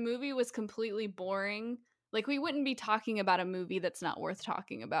if the movie was completely boring, like we wouldn't be talking about a movie that's not worth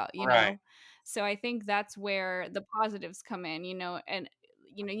talking about, you Right. know? So I think that's where the positives come in, and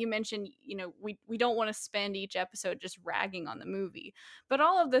you mentioned, we don't want to spend each episode just ragging on the movie, but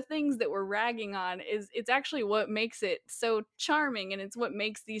all of the things that we're ragging on is it's actually what makes it so charming and it's what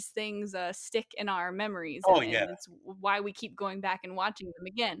makes these things stick in our memories Oh and yeah. it's why we keep going back and watching them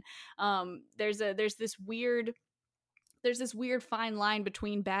again. There's this weird fine line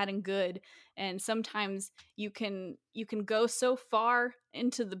between bad and good, and sometimes you can go so far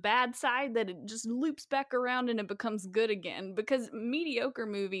into the bad side that it just loops back around and it becomes good again, because mediocre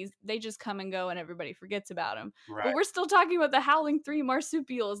movies, they just come and go and everybody forgets about them, but Right. we're still talking about the Howling 3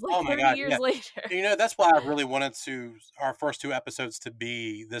 marsupials like Oh my 30 god. years Yeah. later. That's why I really wanted to our first two episodes to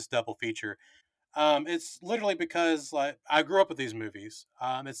be this double feature. It's literally because like I grew up with these movies.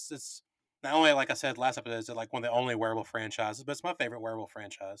 It's not only like I said last episode, is it like one of the only werewolf franchises, but it's my favorite werewolf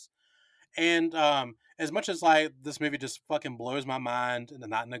franchise. And as much as like this movie just fucking blows my mind, and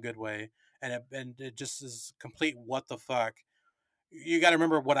not in a good way, and it just is complete what the fuck. You got to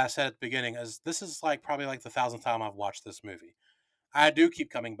remember what I said at the beginning. Is this is like probably like the thousandth time I've watched this movie. I do keep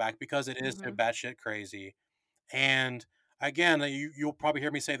coming back because it is so Hmm. batshit crazy. And again, you'll probably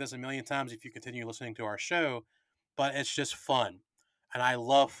hear me say this a million times if you continue listening to our show, but it's just fun, and I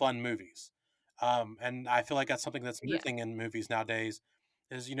love fun movies. And I feel like that's something that's Yeah. missing in movies nowadays.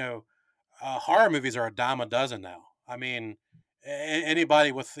 Is horror movies are a dime a dozen now. I mean,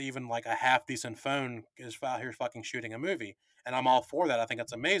 anybody with even like a half decent phone is out here fucking shooting a movie, and I'm all for that. I think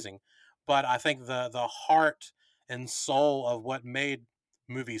that's amazing. But I think the heart and soul of what made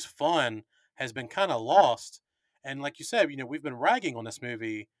movies fun has been kind of lost. And like you said, we've been ragging on this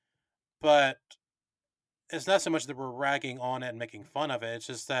movie, but it's not so much that we're ragging on it and making fun of it. It's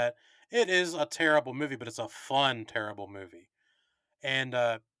just that it is a terrible movie, but it's a fun, terrible movie. And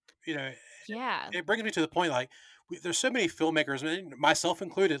you know, Yeah. it brings me to the point like there's so many filmmakers, and myself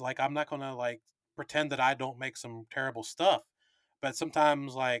included. Like I'm not gonna like pretend that I don't make some terrible stuff, but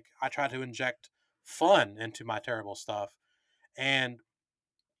sometimes like I try to inject fun into my terrible stuff. And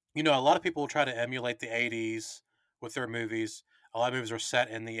a lot of people try to emulate the '80s with their movies. A lot of movies are set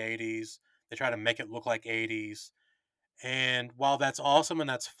in the '80s. They try to make it look like '80s. And while that's awesome and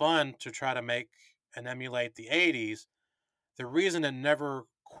that's fun to try to make and emulate the '80s, the reason it never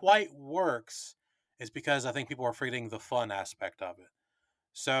quite works is because I think people are forgetting the fun aspect of it.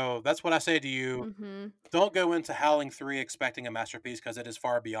 So that's what I say to you. Hmm. Don't go into Howling 3 expecting a masterpiece because it is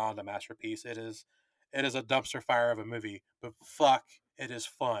far beyond a masterpiece. It is a dumpster fire of a movie, but fuck, it is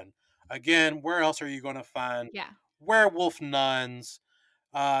fun. Again, where else are you going to find Yeah. werewolf nuns?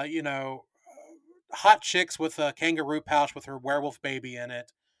 Uh, you know, hot chicks with a kangaroo pouch with her werewolf baby in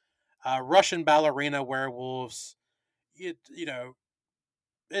it, Russian ballerina werewolves. You know,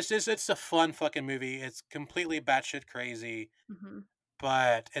 it's a fun fucking movie. It's completely batshit crazy, Mhm.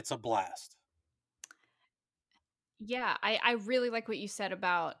 but it's a blast. Yeah, I really like what you said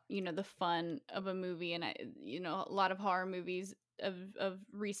about, the fun of a movie, and a lot of horror movies of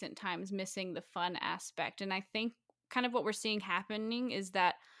recent times missing the fun aspect. And I think kind of what we're seeing happening is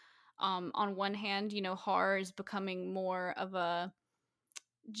that on one hand, horror is becoming more of a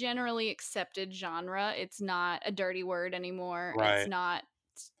generally accepted genre. It's not a dirty word anymore. It's Right. not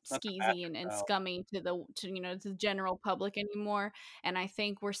Not the skeezy bastard and out. scummy to the general public anymore. And I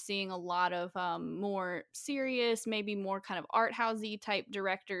think we're seeing a lot of more serious, maybe more kind of art housey type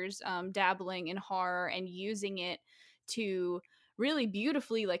directors dabbling in horror and using it to really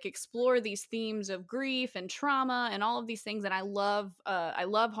beautifully like explore these themes of grief and trauma and all of these things. And I love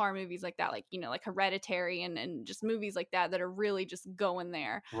horror movies like that, like like Hereditary and just movies like that are really just going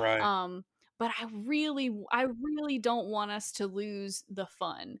there. Right. But I really don't want us to lose the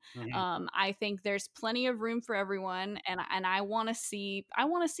fun. Mhm. I think there's plenty of room for everyone, and I want to see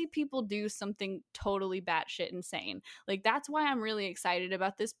people do something totally batshit insane. Like that's why I'm really excited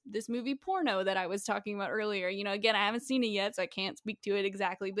about this movie Porno that I was talking about earlier. Again, I haven't seen it yet, so I can't speak to it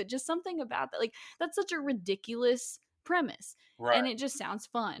exactly, but just something about that, like that's such a ridiculous premise, and Right. it just sounds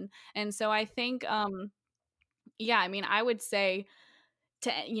fun. And so I think, yeah, I mean, I would say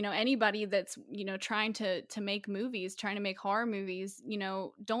to anybody that's trying to make movies, trying to make horror movies,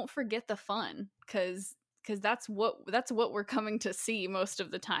 don't forget the fun, because that's what we're coming to see most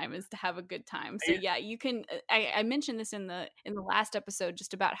of the time, is to have a good time. So Yeah. yeah, you can, I mentioned this in the last episode,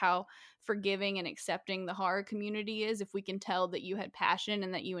 just about how forgiving and accepting the horror community is, if we can tell that you had passion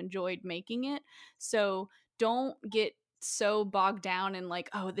and that you enjoyed making it. So don't get so bogged down in like,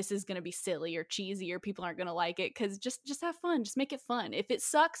 oh, this is going to be silly or cheesy or people aren't going to like it, cuz just have fun, just make it fun. If it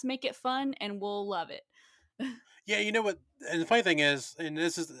sucks, make it fun and we'll love it. Yeah, you know what? And the funny thing is, and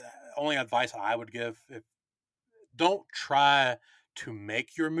this is the only advice I would give: if, don't try to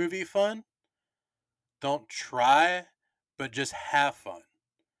make your movie fun. Don't try, but just have fun.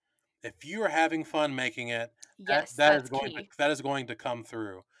 If you are having fun making it, that Yes, that is that's going to key. that is going to come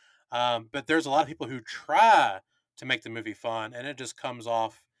through. But there's a lot of people who try to make the movie fun, and it just comes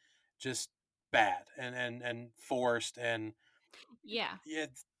off just bad and forced, and Yeah. yeah,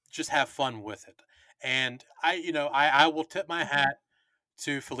 just have fun with it. And I will tip my Mhm. hat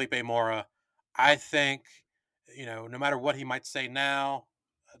to Felipe Mora. I think, no matter what he might say now,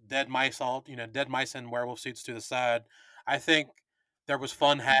 dead mice and werewolf suits to the side. I think there was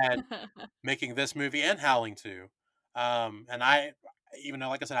fun had making this movie and Howling too. And even though,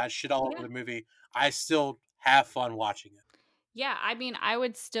 like I said, I shit all over Yeah. the movie, I still have fun watching it. Yeah, I mean, I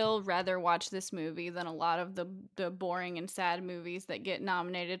would still rather watch this movie than a lot of the boring and sad movies that get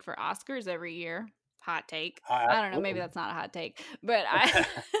nominated for Oscars every year. Hot take. I don't know, maybe Absolutely. that's not a hot take, but I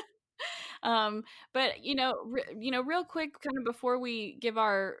um but real quick, kind of before we give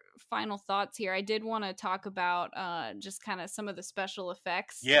our final thoughts here, I did want to talk about just kind of some of the special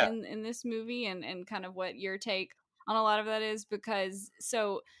effects Yeah. in this movie, and kind of what your take on a lot of that is, because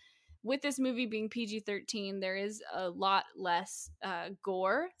so with this movie being PG-13, there is a lot less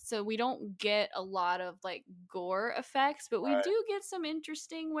gore. So we don't get a lot of like gore effects, but we Right. do get some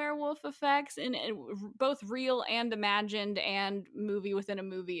interesting werewolf effects, and both real and imagined and movie within a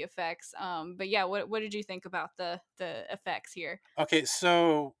movie effects. But yeah, what did you think about the effects here? Okay.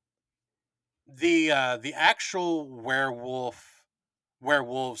 So the actual werewolves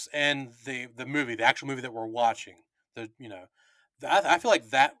and the actual movie that we're watching, the you know, I feel like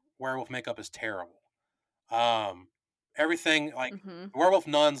that werewolf makeup is terrible. Um, Everything like Hmm. the werewolf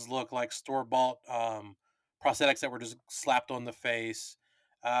nuns look like store bought prosthetics that were just slapped on the face.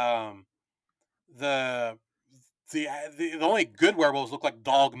 Um, the the only good werewolves look like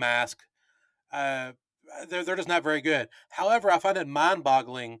dog mask. Uh, they're just not very good. However, I find it mind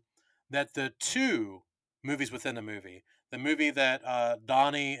boggling that the two movies within the movie that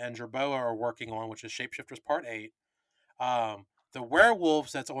Donnie and Jerboa are working on, which is Shapeshifters Part 8, the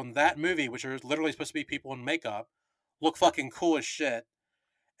werewolves that's on that movie, which are literally supposed to be people in makeup, look fucking cool as shit.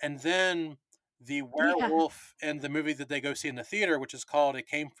 And then the Yeah. werewolf in the movie that they go see in the theater, which is called It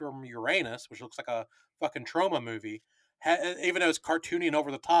Came from Uranus, which looks like a fucking trauma movie, even though it's cartoony and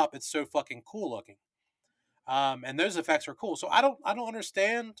over the top, it's so fucking cool looking. And those effects are cool. So I don't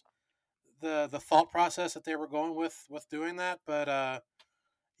understand the thought process that they were going with doing that, but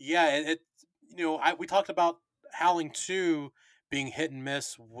yeah, we talked about Howling 2 being hit and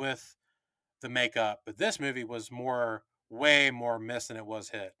miss with the makeup, but this movie was more way more miss than it was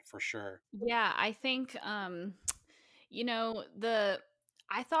hit for sure. Yeah, I think the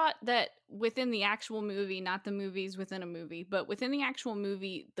I thought that within the actual movie, not the movies within a movie, but within the actual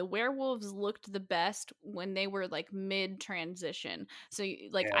movie, the werewolves looked the best when they were like mid transition. So,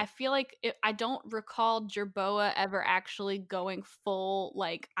 like, Yeah, I feel like I don't recall Jerboa ever actually going full,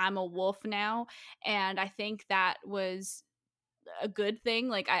 like, I'm a wolf now. And I think that was a good thing.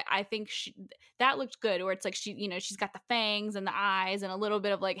 Like I think that looked good, where it's like she's got the fangs and the eyes and a little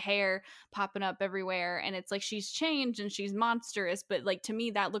bit of like hair popping up everywhere, and it's like she's changed and she's monstrous. But like to me,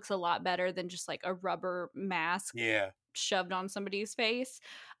 that looks a lot better than just like a rubber mask yeah, shoved on somebody's face.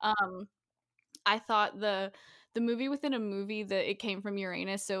 Um, I thought the movie within a movie, that it came from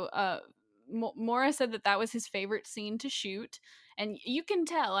Uranus. So Mora said that that was his favorite scene to shoot, and you can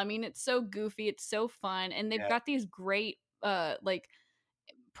tell. I mean, it's so goofy, it's so fun, and they've yeah. got these great like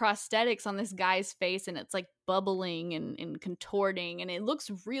prosthetics on this guy's face, and it's like bubbling and contorting, and it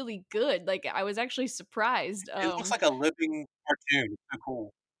looks really good. Like I was actually surprised. It looks like a living cartoon. It's so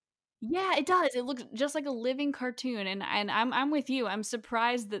cool. Yeah, it does. It looks just like a living cartoon, and I'm with you. I'm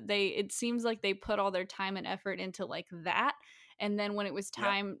surprised that it seems like they put all their time and effort into like that, and then when it was Yep.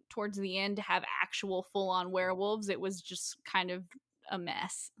 time towards the end to have actual full-on werewolves, it was just kind of a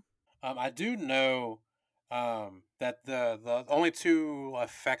mess. I do know that the only two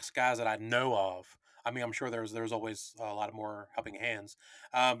effects guys that I know of. I mean, I'm sure there's always a lot of more helping hands,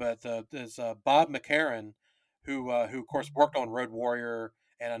 but there's Bob McCarran, who of course worked on Road Warrior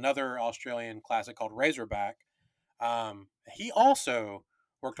and another Australian classic called Razorback. He also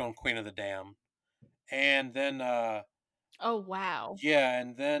worked on Queen of the Dam, and then Oh, wow. yeah,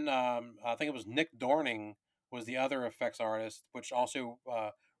 and then I think it was Nick Dorning was the other effects artist, which also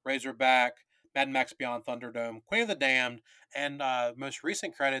Razorback, Mad Max Beyond Thunderdome, Queen of the Damned, and most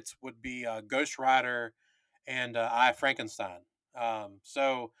recent credits would be Ghost Rider and I Frankenstein.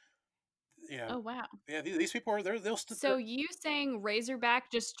 So you know, Oh, wow. yeah, these people are they'll still. So you saying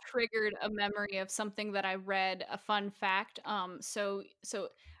Razorback just triggered a memory of something that I read, a fun fact. So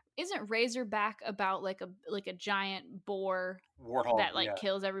isn't Razorback about like a giant boar Warthog. that like Yeah,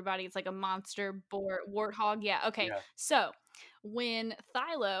 kills everybody? It's like a monster boar warthog. Yeah, okay. yeah, So when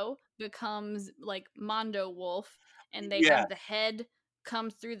Thylo becomes like Mondo Wolf and they yeah, have the head come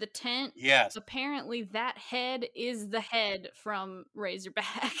through the tent, yes. apparently that head is the head from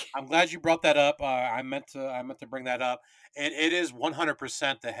Razorback. I'm glad you brought that up. I meant to bring that up. It is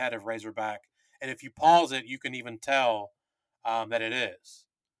 100% the head of Razorback, and if you pause it, you can even tell that it is.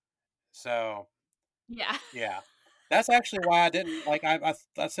 So Yeah. yeah, that's actually why I didn't like. I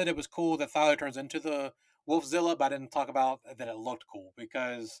said it was cool that Thaler turns into the Wolfzilla, but I didn't talk about that it looked cool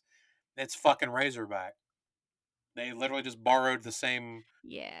because it's fucking Razorback. They literally just borrowed the same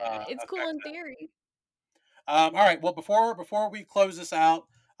Yeah, it's cool effect. in theory. All right. Well, before we close this out,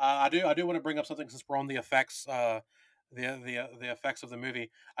 I do want to bring up something since we're on the effects, the effects of the movie.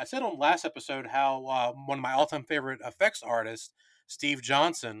 I said on last episode how one of my all time favorite effects artists, Steve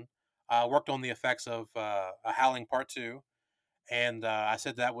Johnson, worked on the effects of a Howling Part Two, and I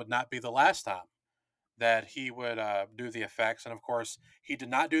said that would not be the last time that he would do the effects, and of course he did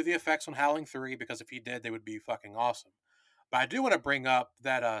not do the effects on Howling Three because if he did, they would be fucking awesome. But I do want to bring up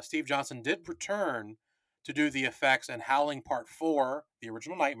that Steve Johnson did return to do the effects in Howling Part 4, the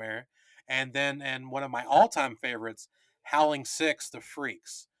original Nightmare, and then in one of my all-time favorites, Howling 6, The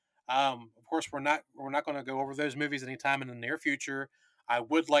Freaks. Of course, we're not going to go over those movies anytime in the near future. I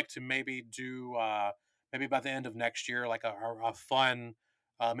would like to maybe do maybe by the end of next year, like a fun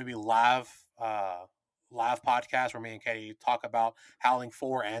maybe live podcast where me and Katie talk about Howling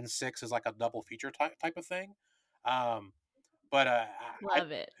 4 and 6 as like a double feature type of thing. Um, but I,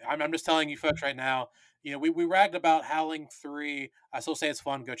 Love it. I'm just telling you folks right now. We ragged about Howling 3. I still say it's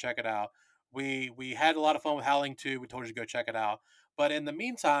fun. Go check it out. We had a lot of fun with Howling 2. We told you to go check it out. But in the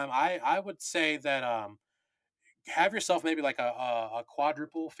meantime, I would say that have yourself maybe like a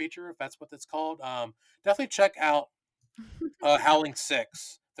quadruple feature if that's what it's called. Definitely check out Howling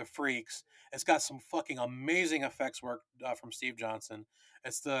 6, The Freaks. It's got some fucking amazing effects work from Steve Johnson.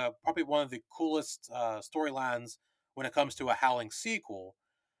 It's the probably one of the coolest storylines when it comes to a Howling sequel.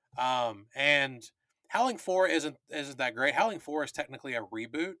 And Howling 4 isn't that great. Howling 4 is technically a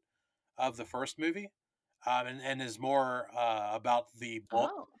reboot of the first movie, and is more about the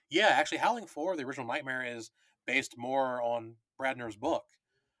book. Oh, Yeah, actually, Howling 4, the original Nightmare, is based more on Bradner's book.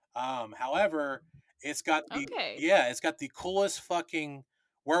 However, okay. it's got the coolest fucking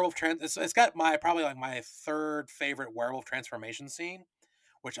werewolf it's got my probably like my third favorite werewolf transformation scene,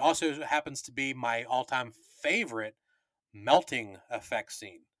 which also happens to be my all time favorite melting effect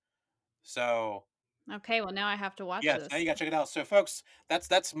scene. So Okay, well now I have to watch Yes, now this. you gotta check it out. So, folks,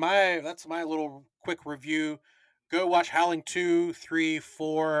 that's my little quick review. Go watch Howling 2, 3,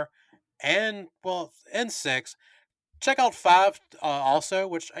 4, and well, and 6. Check out 5 also,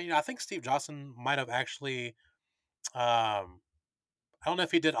 which I think Steve Johnson might have actually. I don't know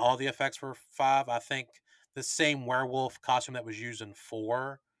if he did all the effects for 5. I think the same werewolf costume that was used in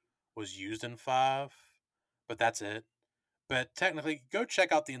 4 was used in 5, but that's it. But technically, go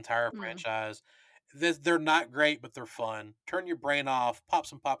check out the entire Hmm. franchise. They're not great, but they're fun. Turn your brain off, pop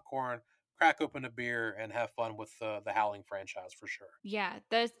some popcorn, crack open a beer, and have fun with the Howling franchise for sure. Yeah,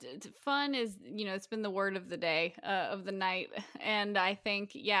 fun is, it's been the word of the day, of the night. And I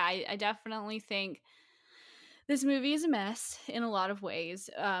think, yeah, I definitely think this movie is a mess in a lot of ways.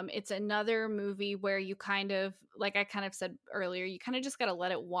 It's another movie where you kind of, like I kind of said earlier, you kind of just got to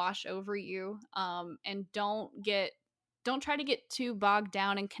let it wash over you, and don't try to get too bogged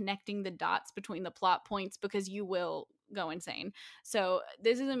down in connecting the dots between the plot points because you will go insane. So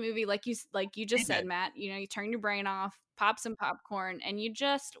this is a movie like you He just said, did. Matt. You turn your brain off, pop some popcorn, and you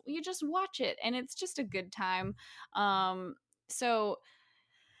just watch it, and it's just a good time. So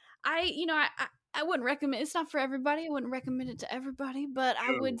I wouldn't recommend. It's not for everybody. I wouldn't recommend it to everybody, but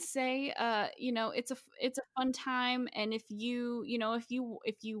I would No. say, it's a fun time. And if you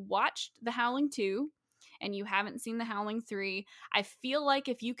watched The Howling 2 and you haven't seen The Howling 3, I feel like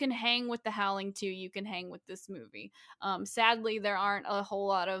if you can hang with The Howling 2, you can hang with this movie. Sadly, there aren't a whole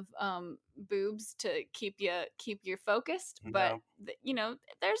lot of boobs to keep you focused, but No.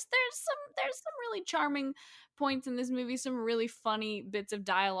 there's some really charming points in this movie, some really funny bits of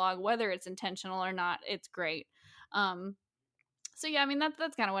dialogue, whether it's intentional or not. It's great. Um, so yeah, I mean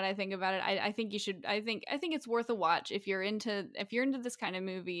that's kind of what I think about it. I think you should. I think it's worth a watch if you're into this kind of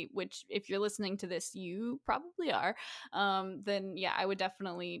movie. Which, if you're listening to this, you probably are. Then yeah, I would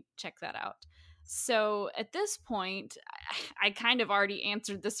definitely check that out. So at this point, I kind of already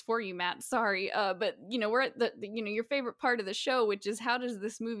answered this for you, Matt. Sorry, but we're at your favorite part of the show, which is how does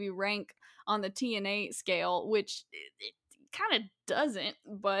this movie rank on the TNA scale? Which it kind of doesn't,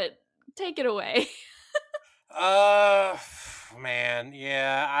 but take it away. Uh, man,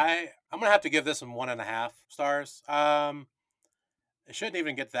 yeah, I'm gonna have to give this some 1.5 stars. It shouldn't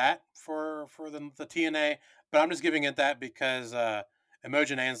even get that for the TNA, but I'm just giving it that because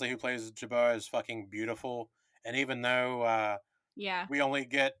Imogen Ansley, who plays Jabba, is fucking beautiful, and even though Yeah. we only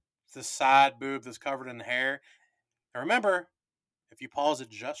get the side boob that's covered in hair, and remember, if you pause it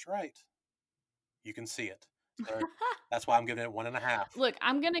just right, you can see it. So that's why I'm giving it 1.5. Look,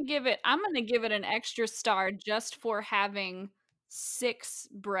 I'm gonna give it an extra star just for having 6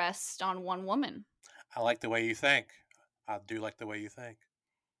 breasts on 1 woman. I like the way you think. I do like the way you think.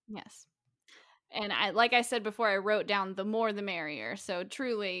 Yes. And like I said before, I wrote down the more the merrier. So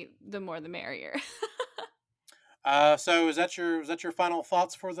truly, the more the merrier. So is that your final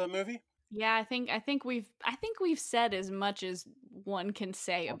thoughts for the movie? Yeah, I think we've said as much as one can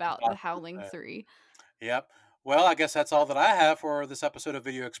say One can about The possibly Howling say. 3. Yep. Well, I guess that's all that I have for this episode of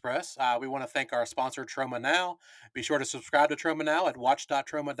Video Express. We want to thank our sponsor, Troma Now. Be sure to subscribe to Troma Now at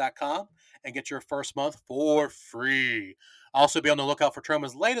watch.troma.com and get your first month for free. Also, be on the lookout for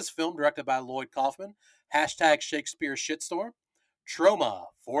Troma's latest film, directed by Lloyd Kaufman. Hashtag Shakespeare Shitstorm. Troma,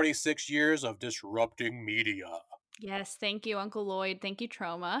 46 years of disrupting media. Yes, thank you, Uncle Lloyd. Thank you,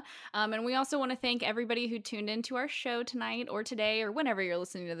 Trauma. And we also want to thank everybody who tuned into our show tonight or today or whenever you're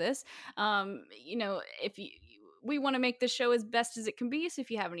listening to this. If we want to make the show as best as it can be. So if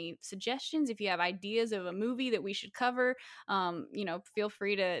you have any suggestions, if you have ideas of a movie that we should cover, feel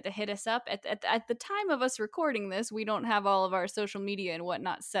free to hit us up. At the time of us recording this, we don't have all of our social media and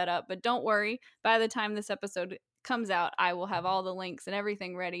whatnot set up, but don't worry. By the time this episode comes out, I will have all the links and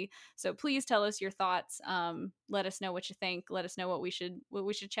everything ready, so please tell us your thoughts. Let us know what you think. Let us know what we should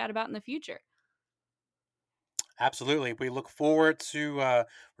chat about in the future. Absolutely. We look forward to we're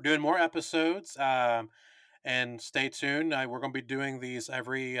doing more episodes. And stay tuned. We're going to be doing these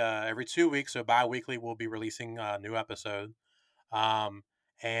every 2 weeks, so bi-weekly we'll be releasing a new episode. Um,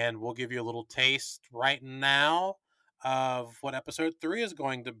 and we'll give you a little taste right now of what episode 3 is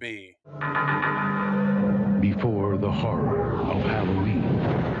going to be. Before the horror of Halloween,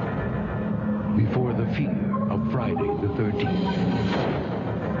 before the fear of Friday the 13th,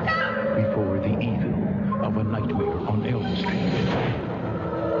 before the evil of A Nightmare on Elm Street,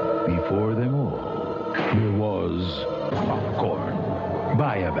 before them all, there was popcorn.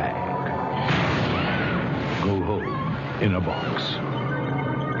 Buy a bag. Go home in a box.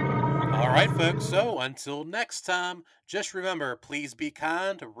 All right, folks. So until next time, just remember, please be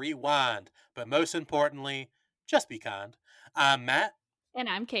kind, rewind, but most importantly, just be kind. I'm Matt, And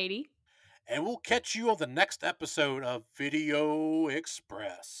I'm Katie. and we'll catch you on the next episode of Video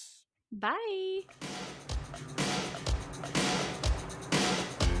Express. Bye.